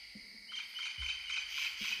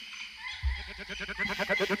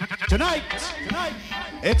 Tonight,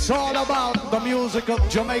 it's all about the music of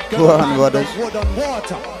Jamaica and wood and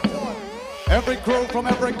water. Every crew from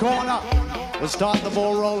every corner will start the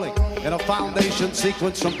ball rolling in a foundation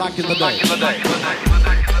sequence from back in the day.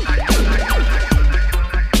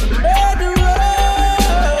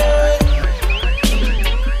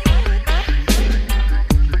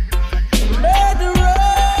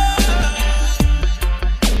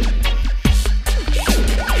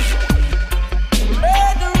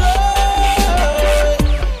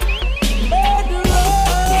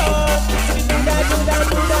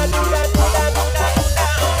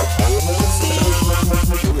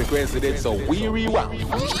 It's a weary wow.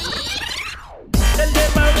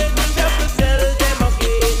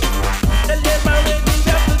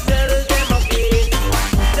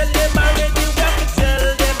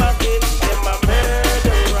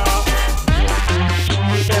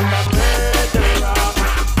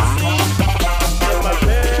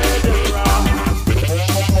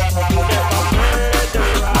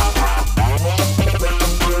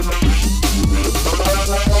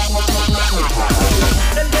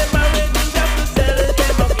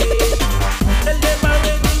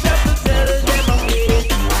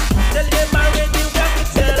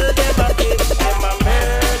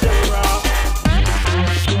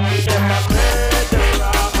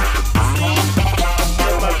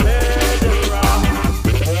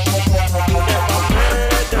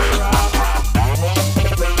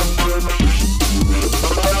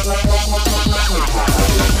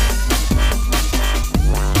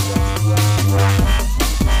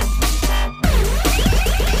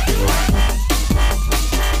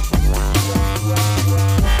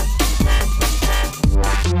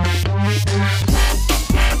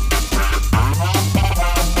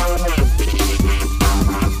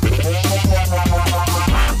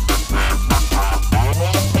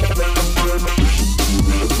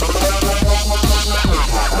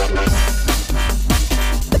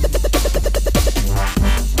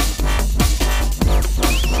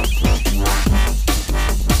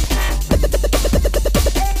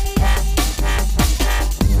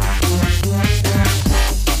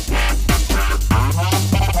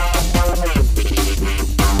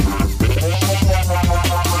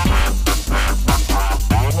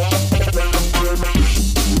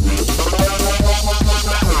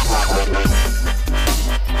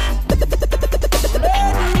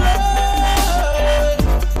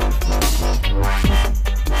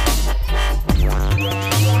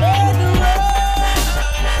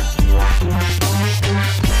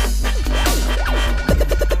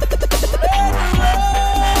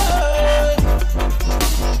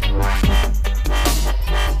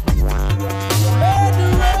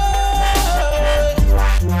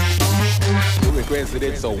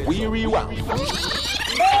 It's a weary wow.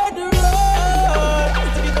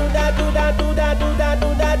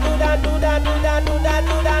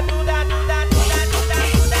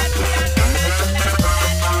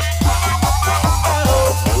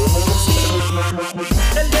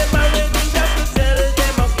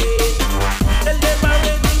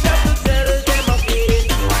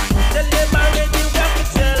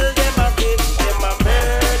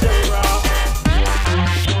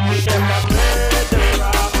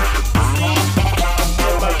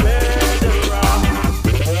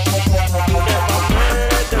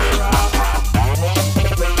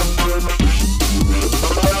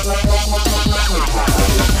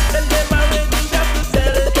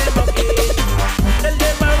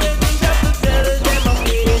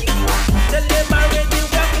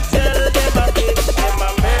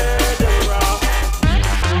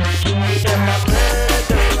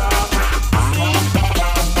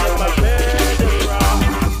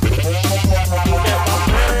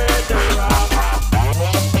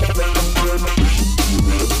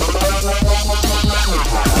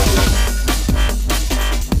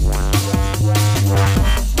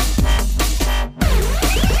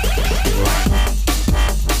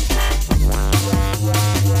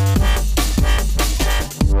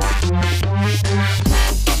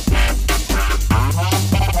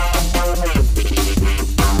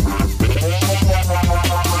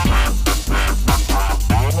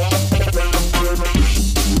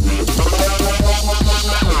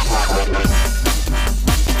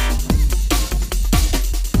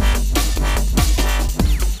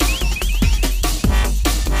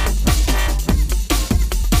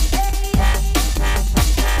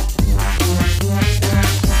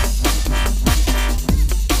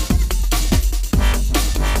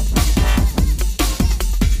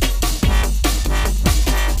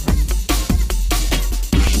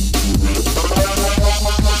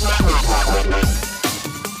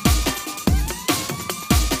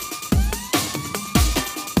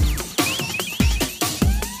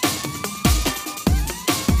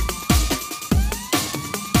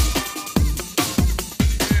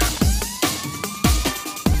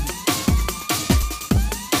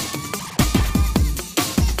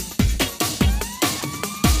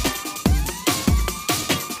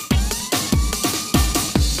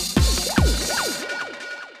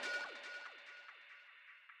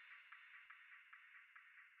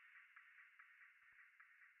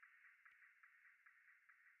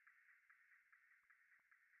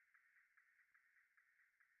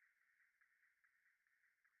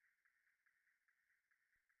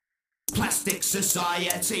 Plastic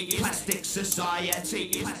society, plastic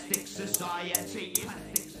society, plastic society,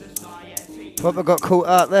 plastic society. Proper got caught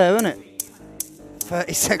out there, innit?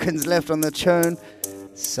 30 seconds left on the tune.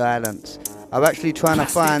 Silence. I'm actually trying to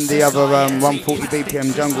find the other 140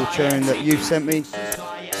 BPM jungle tune that you've sent me.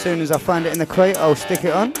 As soon as I find it in the crate, I'll stick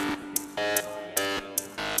it on.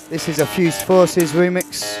 This is a Fused Forces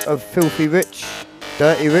remix of Filthy Rich,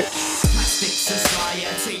 Dirty Rich.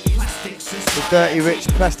 The Dirty Rich,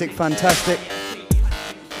 Plastic Fantastic.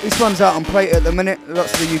 This one's out on plate at the minute.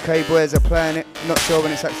 Lots of the UK boys are playing it. Not sure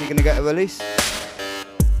when it's actually going to get a release.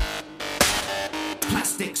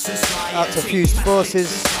 Out to Fused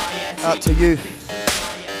Forces, out to Youth,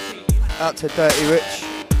 out to Dirty Rich.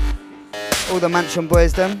 All the Mansion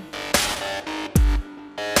boys them.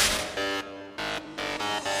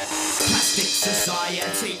 Plastic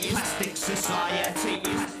society, plastic society,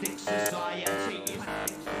 plastic society,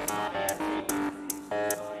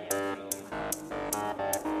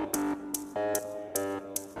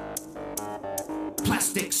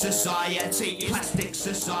 plastic society, plastic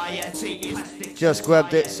society. Just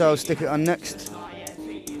grabbed it, so I'll stick it on next.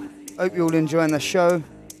 Hope you're all enjoying the show.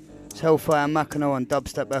 It's Hellfire and Machina on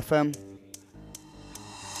Dubstep FM.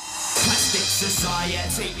 Plastic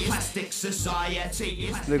society, plastic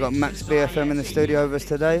society. We've got Max BFM in the studio with us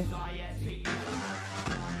today.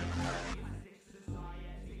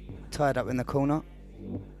 Tied up in the corner.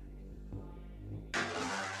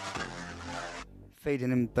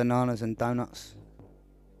 Feeding him bananas and donuts.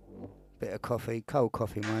 Bit of coffee, cold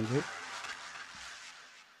coffee mind you.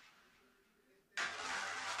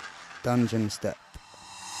 Dungeon Step.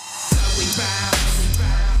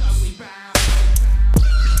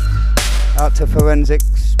 Out to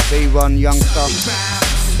Forensics, B1 Youngster.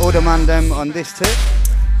 All the man them on this tip.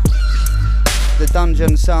 The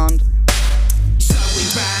Dungeon sound.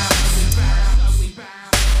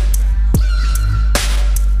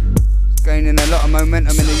 It's gaining a lot of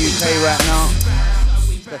momentum in the UK right now.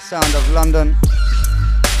 It's the sound of London.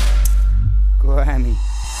 Grammy.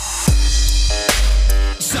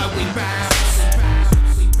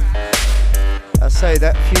 I say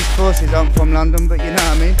that Fused Forces aren't from London, but you know what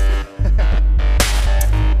I mean.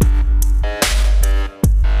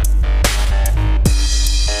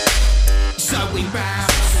 So we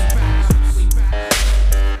bounce.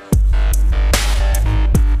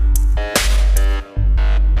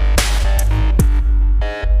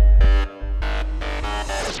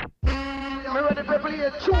 Me ready to play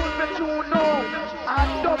a tune, me tune now.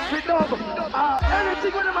 And dub with dub.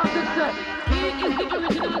 Anything with the massive set.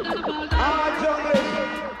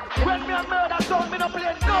 When me a murder song, me no play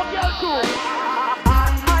no girl too.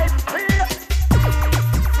 And I play.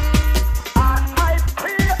 And I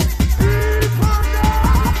play. People now.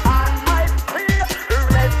 And I play.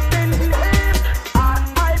 Rest in peace. And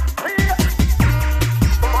I play.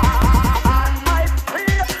 And I play.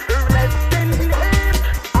 Rest in peace.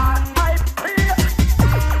 And I play.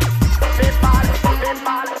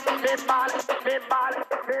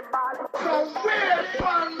 So weird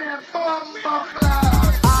for me, bomba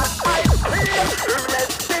class. And I play.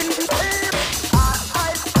 Rest in peace.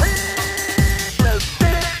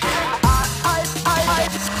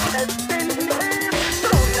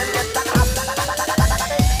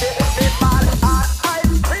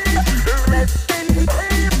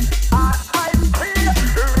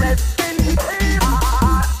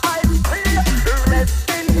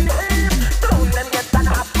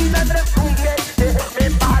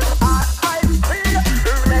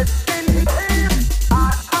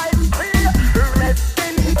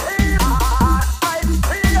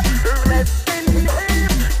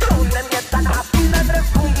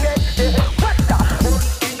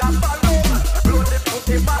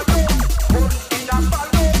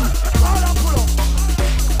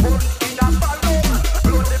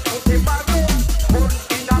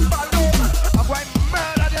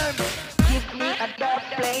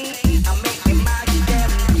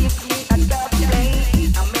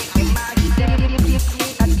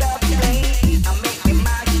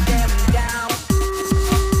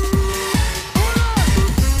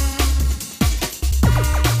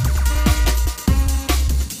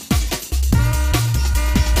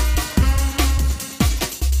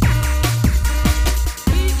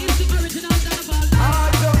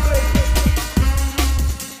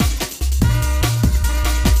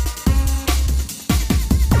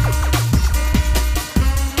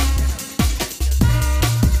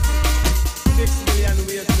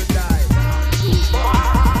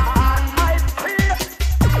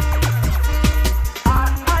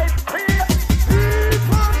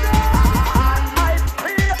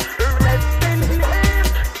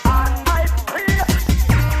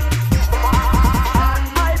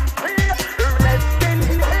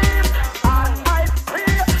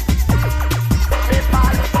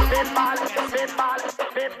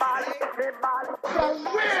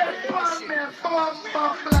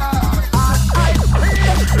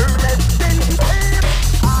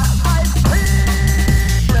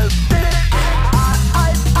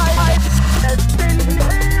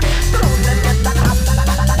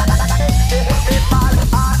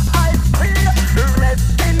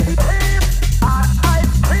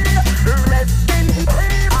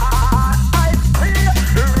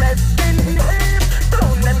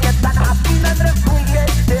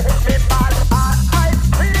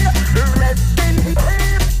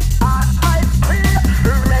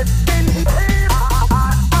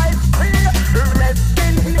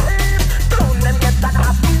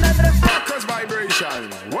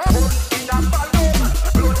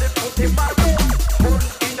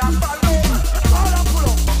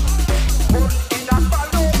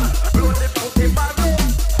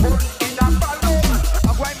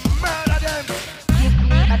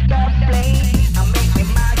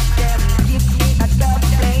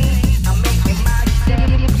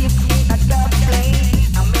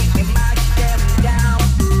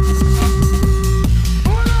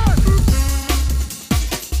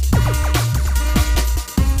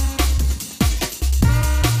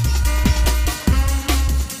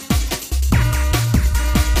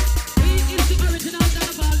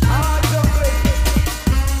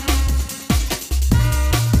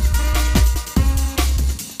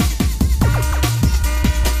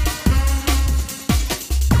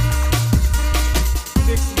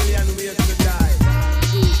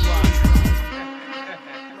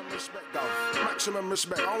 maximum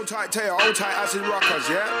respect. Hold tight tail, hold tight acid rockers,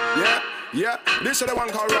 yeah. This is the one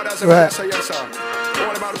called Rod as a Right. yes, sir.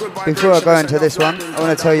 All about good Before I go into this one, I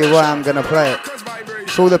want to tell you why I'm going to play it.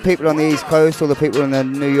 So all the people on the East Coast, all the people in the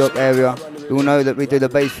New York area, you will know that we do the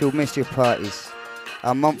Basefield Mischief parties.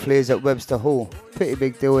 Our monthly is at Webster Hall. Pretty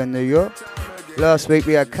big deal in New York. Last week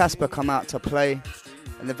we had Casper come out to play,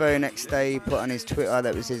 and the very next day he put on his Twitter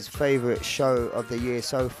that was his favourite show of the year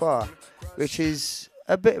so far, which is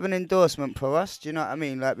a bit of an endorsement for us, do you know what I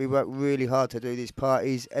mean? Like, we work really hard to do these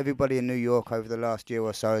parties. Everybody in New York over the last year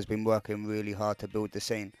or so has been working really hard to build the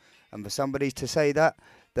scene. And for somebody to say that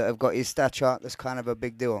have got his stature, that's kind of a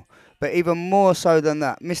big deal. But even more so than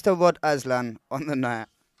that, Mr. Rod Aslan on the night,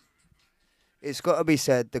 it's got to be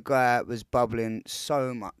said, the guy was bubbling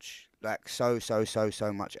so much. Like, so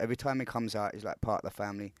much. Every time he comes out, he's like part of the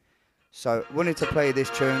family. So, wanted to play this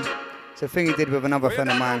tune. It's a thing he did with another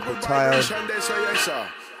friend of mine called Tayo.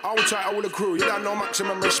 Outside all the crew, you don't know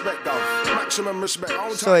maximum respect though. Maximum respect.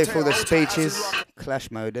 Sorry for the speeches.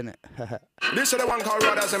 Clash mode, innit? This is the one called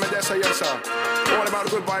Rod as a Medessa, yes sir. All about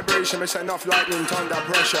good vibration, we say enough lightning, thunder,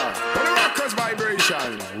 pressure. For the rockers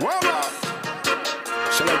vibration. Warm up.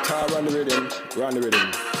 Select run the rhythm, run the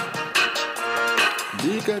rhythm.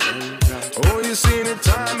 Oh, you seen it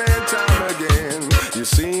time and time again. You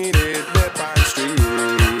seen it Dep on street.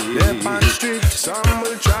 Dep on street. Some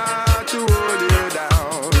will try to hold you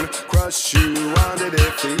down, crush you under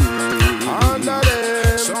their feet. Under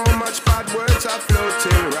them. So much bad words are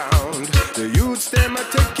floating around. The youths them are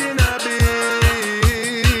taking a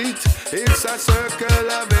beat. It's a circle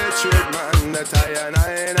of hatred, man, that I and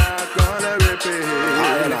I not gonna repeat.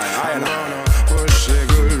 I gonna push the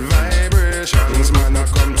good vibrations, man, I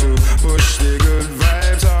come to push the good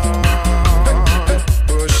vibes on.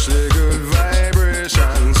 Push the good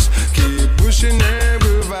vibrations, keep pushing them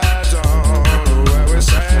good vibes on. Where we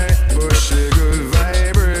say, push the good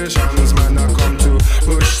vibrations, man, I come to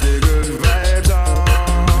push the good vibes on.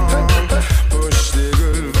 Push the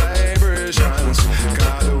good vibrations,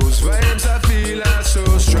 cause those vibes I feel are so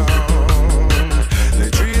strong. They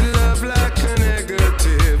treat love like a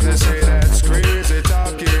negative, they say that's crazy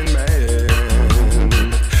talking, man.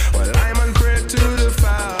 Well, I'm on prayer to the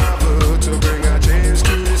Father to bring a change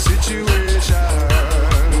to the situation.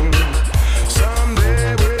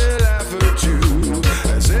 Someday we'll laugh at you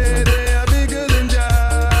and say they are bigger than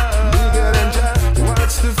Jah.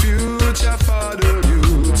 What's the future for the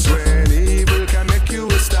youths when evil can make you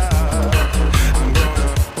a star? I'm gonna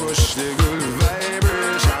push the good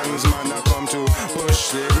vibrations, man, I come to push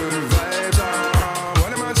the good vibes on.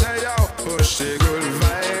 What am I say, yo? Push the good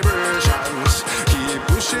vibrations, keep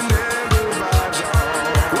pushing them good vibes on.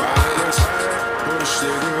 What am I say? Push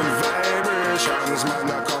the good vibrations, man,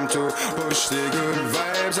 I come to push the good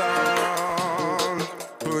vibes on.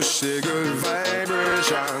 Push the good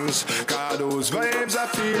vibrations, cause those vibes I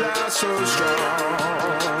feel are so strong.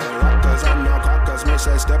 Rockers and no crackers, me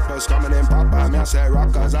say steppers coming in proper. Me I say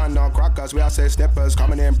rockers and no crackers, we I say steppers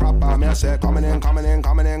coming in proper. Me I say coming in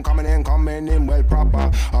well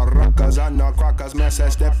proper. Rockers and no crackers, me I say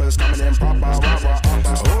steppers coming in proper.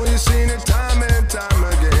 Oh, you seen it time and time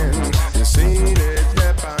again. You seen it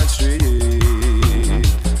Dep on street.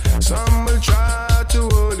 Some will try to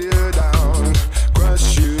hold you down,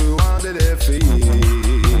 crush you under their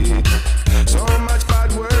feet. So much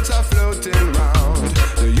bad words are floating around.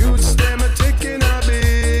 The youths them are taking a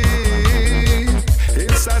beat.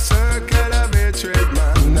 It's a circle of hatred,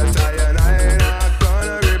 man, that I and I not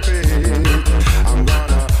gonna repeat. I'm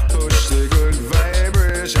gonna push the good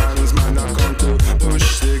vibrations, man, I come to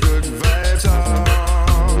push the good vibes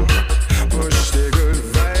on. Push the good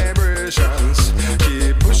vibrations,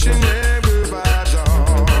 keep pushing them good vibes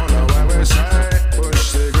on. Where we say,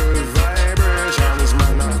 push the good vibrations,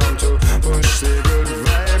 man, I come to push the good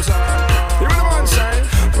vibes on. You know what I'm saying?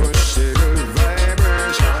 Push the good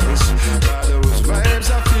vibrations, cause those vibes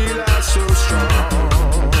I feel are so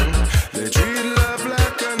strong. They treat love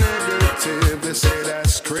like a negative, they say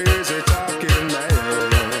that's crazy talking,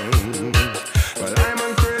 man. But I'm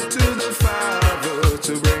on prayer to the Father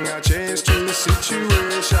to bring a change to the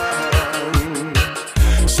situation.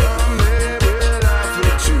 Someday we'll laugh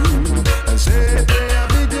at you and say they are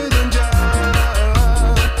bigger than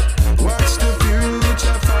Jah. What's the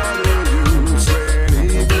future for the youths when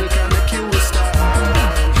evil can make you a star?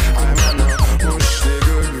 I'm gonna push the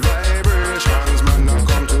good vibrations, man, I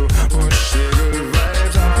come to push the good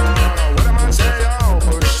vibes on. What am I say, oh?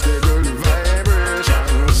 Push the good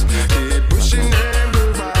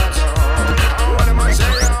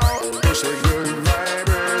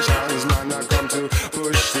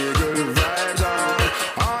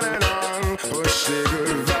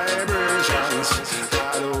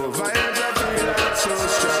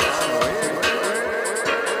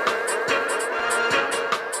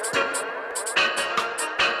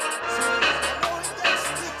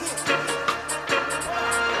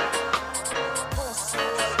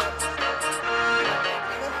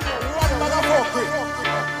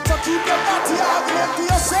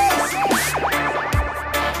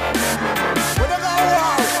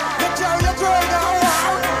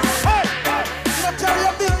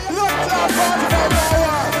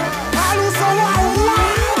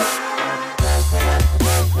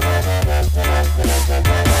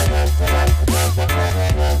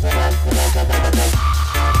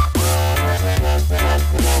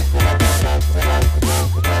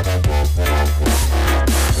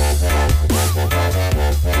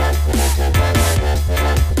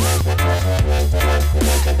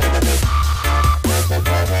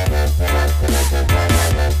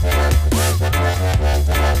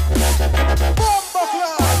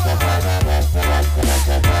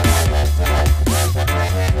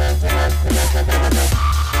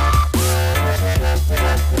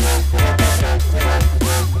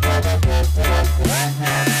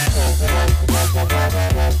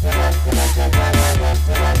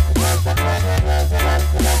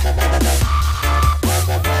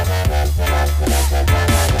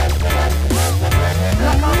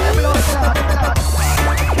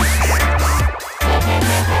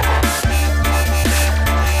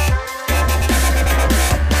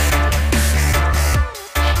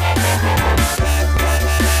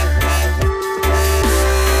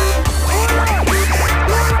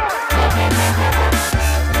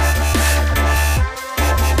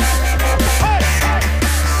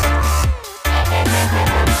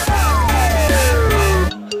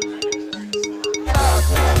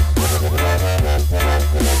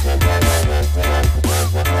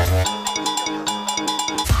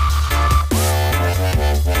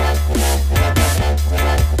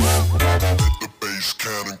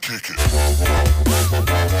kick it.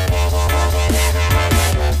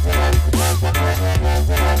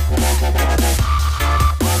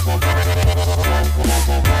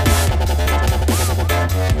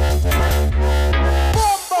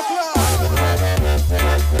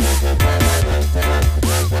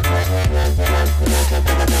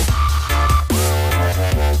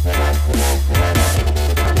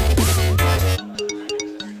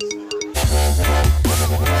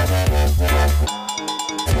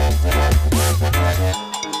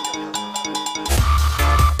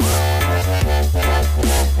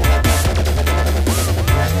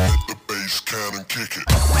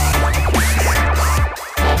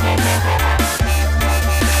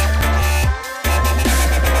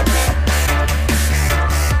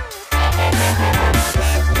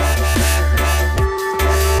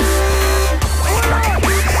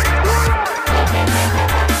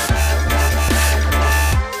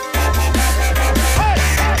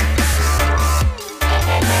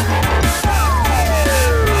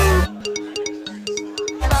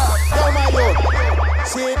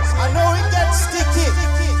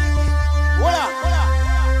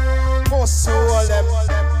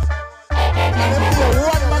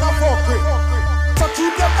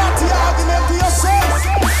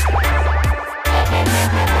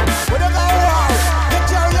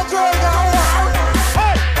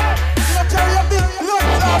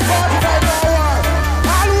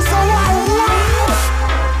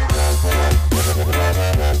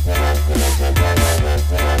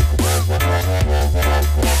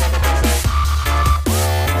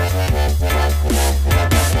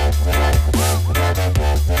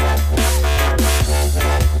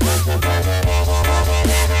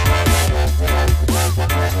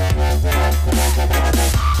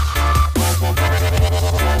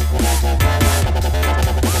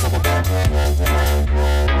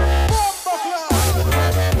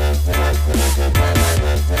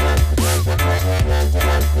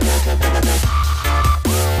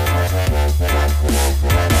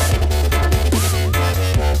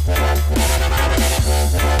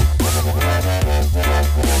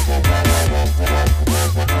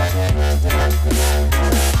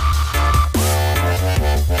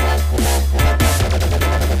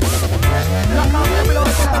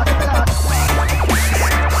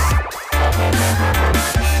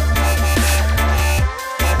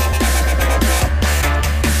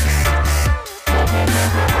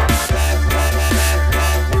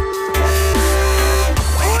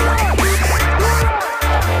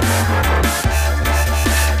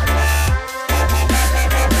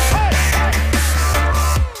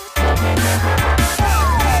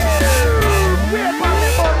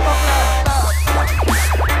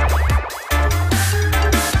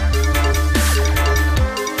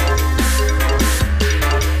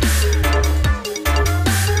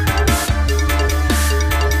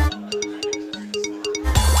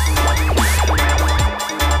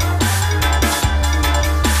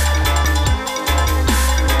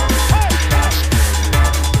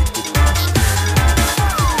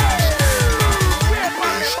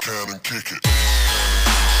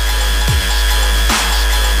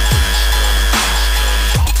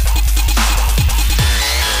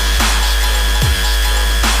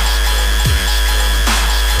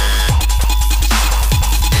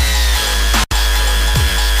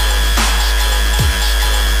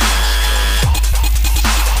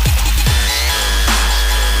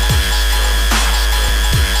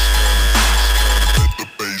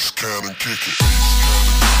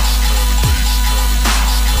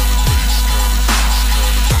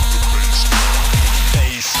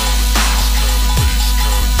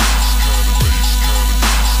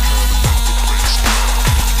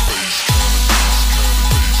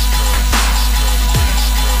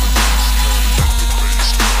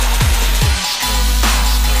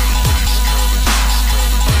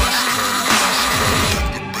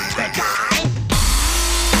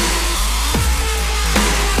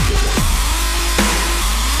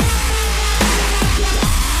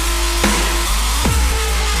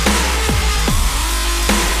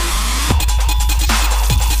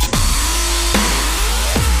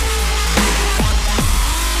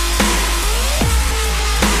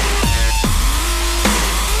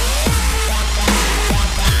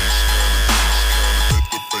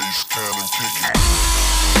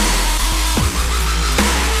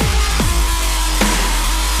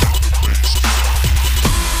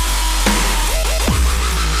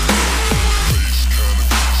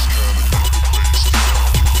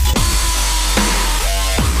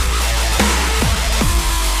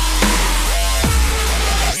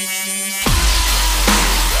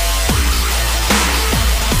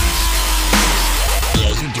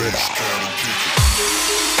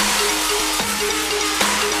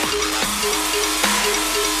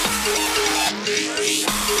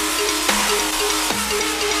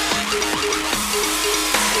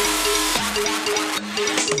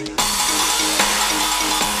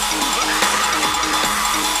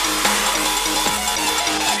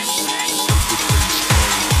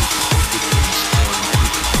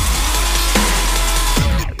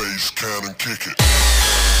 bass can and kick it.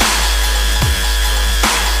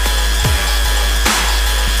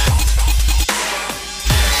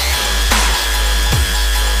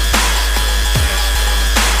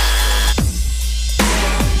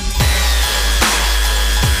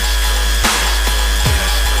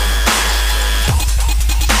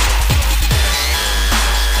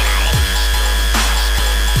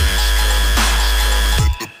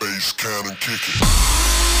 Can and kick it.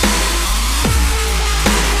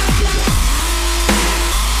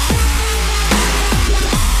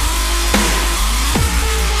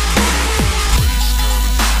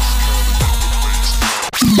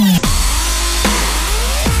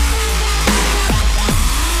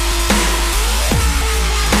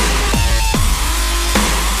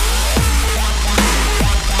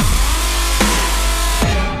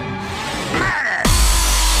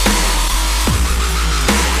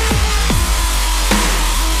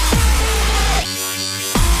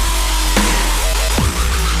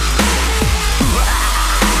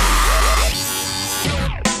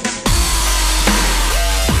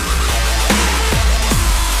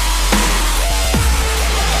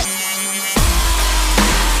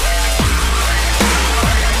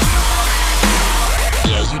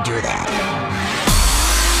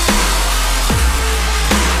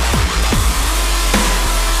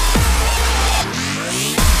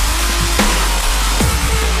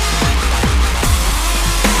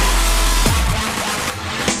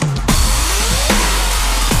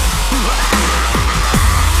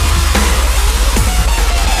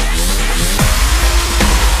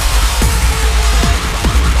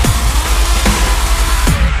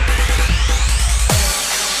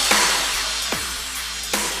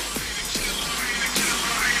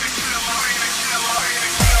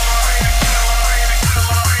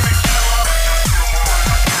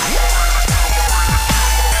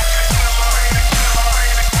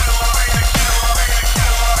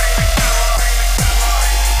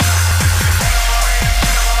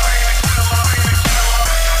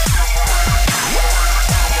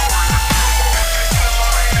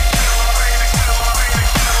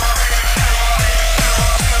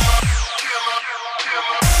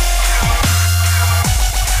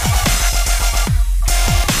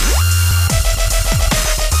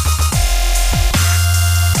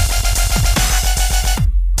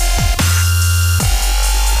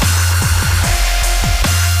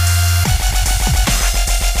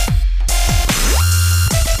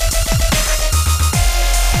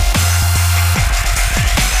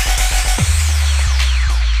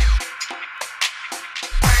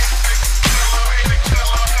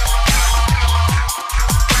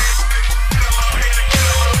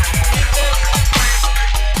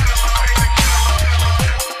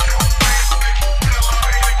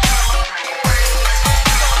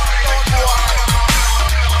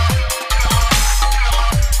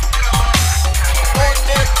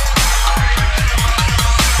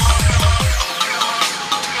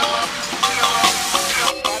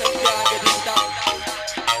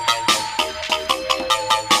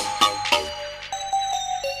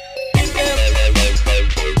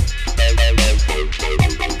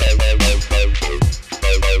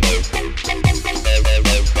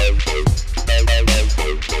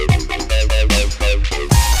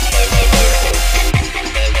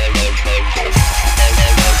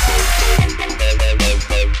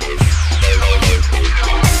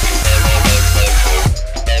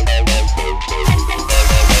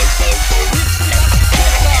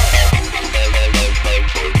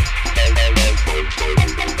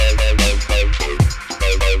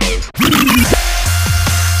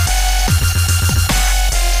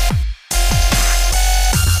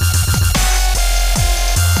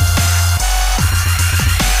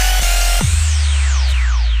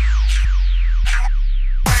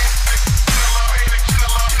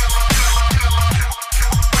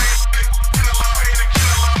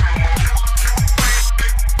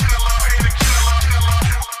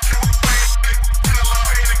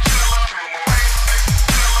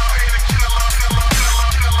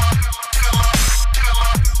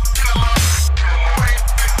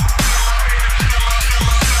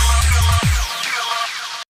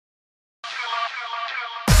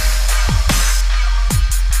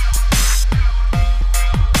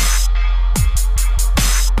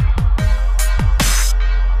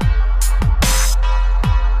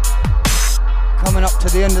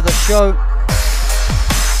 the end of the show.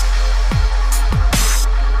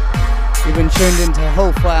 You've been tuned into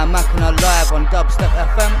Hellfire Machina live on Dubstep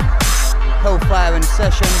FM. Hellfire in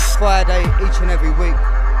session, Friday each and every week.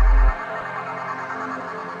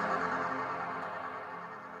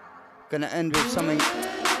 Gonna end with something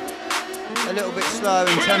a a little bit slower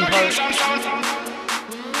in tempo.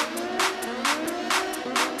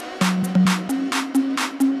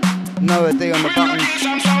 Noah D on the buttons.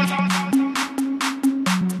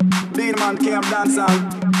 Lead man came dancing.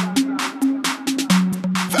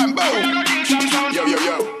 Fambo. Yo, yo,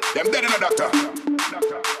 yo. Them dead in the doctor.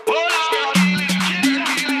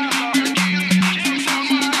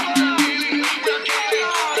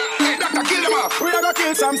 Hey, doctor, kill them off. We are gonna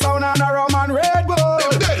kill some sound and a rum and Red Bull.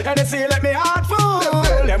 And they see let me heart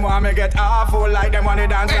full. Them want me get awful like them want to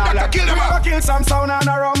dance. Hey, doctor, kill them off. We off. are gonna kill some sound and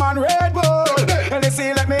a rum and Red Bull. And they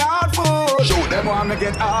see let me heart full. Shoot them want me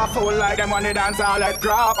get awful like them want to dance all that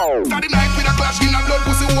crap. Saturday night with a clash in a blood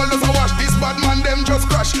pussy hole does a wash. This bad man them just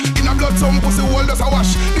crash. In a blood some pussy hole does a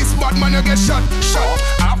wash. This bad man you get shot.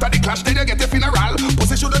 After the clash then you get a funeral.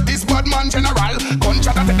 Pussy should have this bad man general.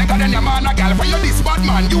 Gunshot at the deck then your man a gal. For you this bad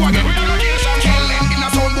man you again. Killing in a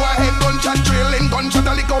sound boy head gunshot drilling. Gunshot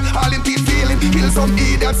a lick out all in teeth feeling. Kill some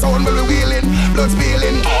idiot sound when we wheeling. Blood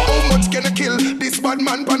spilling. How much can you kill this bad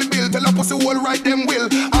man pan the bill? Tell a pussy hole right them will.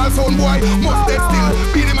 All sound boy must dead still.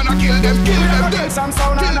 Beat him and I kill them. Kill them. Kill some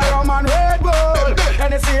sound and a rum and Red Bull.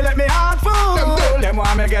 And they see let me heart full. Them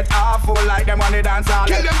want me get awful like them want to dance all.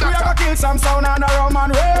 We are gonna kill some sound and a rum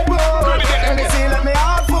and Red Bull. And they see let me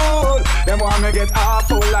heart full. Them want me get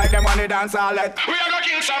awful like them want to dance all. We are gonna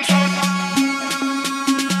kill some sound.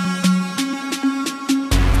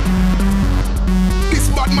 This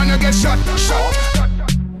bad man you get shot. Pussy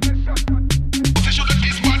should have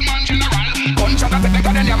this bad man general. Gunshot at the deck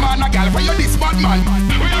then your man a gal. For you this bad man.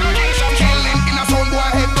 Killing in a sound boy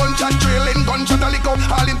head gunshot drilling. Gunshot a lick out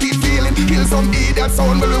all in teeth feeling. Kill some idiot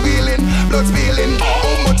sound when we wheeling. Blood spilling.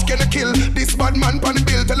 How much can you kill this bad man pan the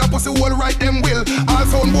bill? Tell a pussy hole right them will. All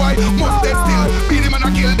sound boy must dead still. Beat him and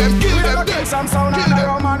I kill them. Kill them. Kill some sound and a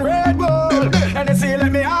rum and Red Bull. And they see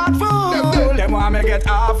let me heart full. Them want me get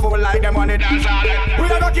awful like them want to dance all. We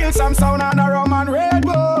are gonna kill some sound and a rum and Red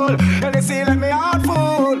Bull. And they see let me heart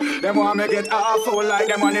full. Them want me get awful like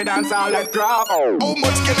them want to dance all that crap. How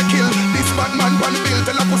much can you kill this bad man pan the bill?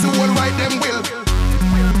 Tell a pussy hole right them will.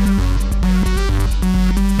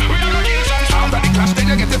 After the clash then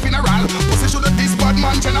you get a funeral. Pussy should have this bad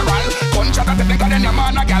man general. Gunshot at the deck then your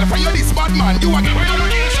man a gal. For you this bad man you again. We are gonna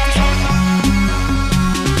kill some sound.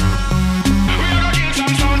 We are gonna kill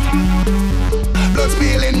some sound. Blood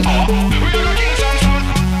spilling. We are gonna kill some sound.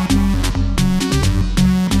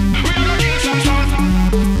 We are gonna kill some sound.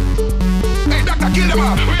 Hey doctor, kill them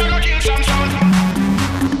off. We are gonna kill some sound.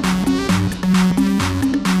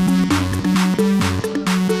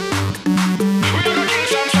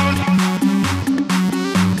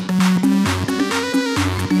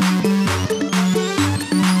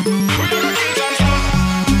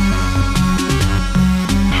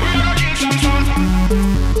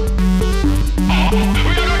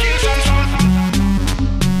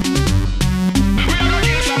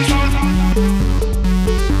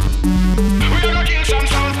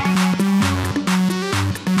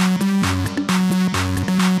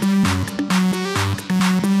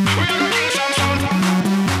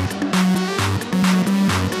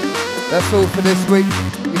 That's all for this week.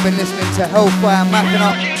 You've been listening to Hellfire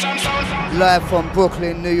Machina live from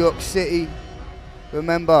Brooklyn, New York City.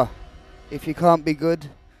 Remember, if you can't be good,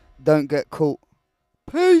 don't get caught.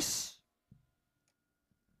 Peace.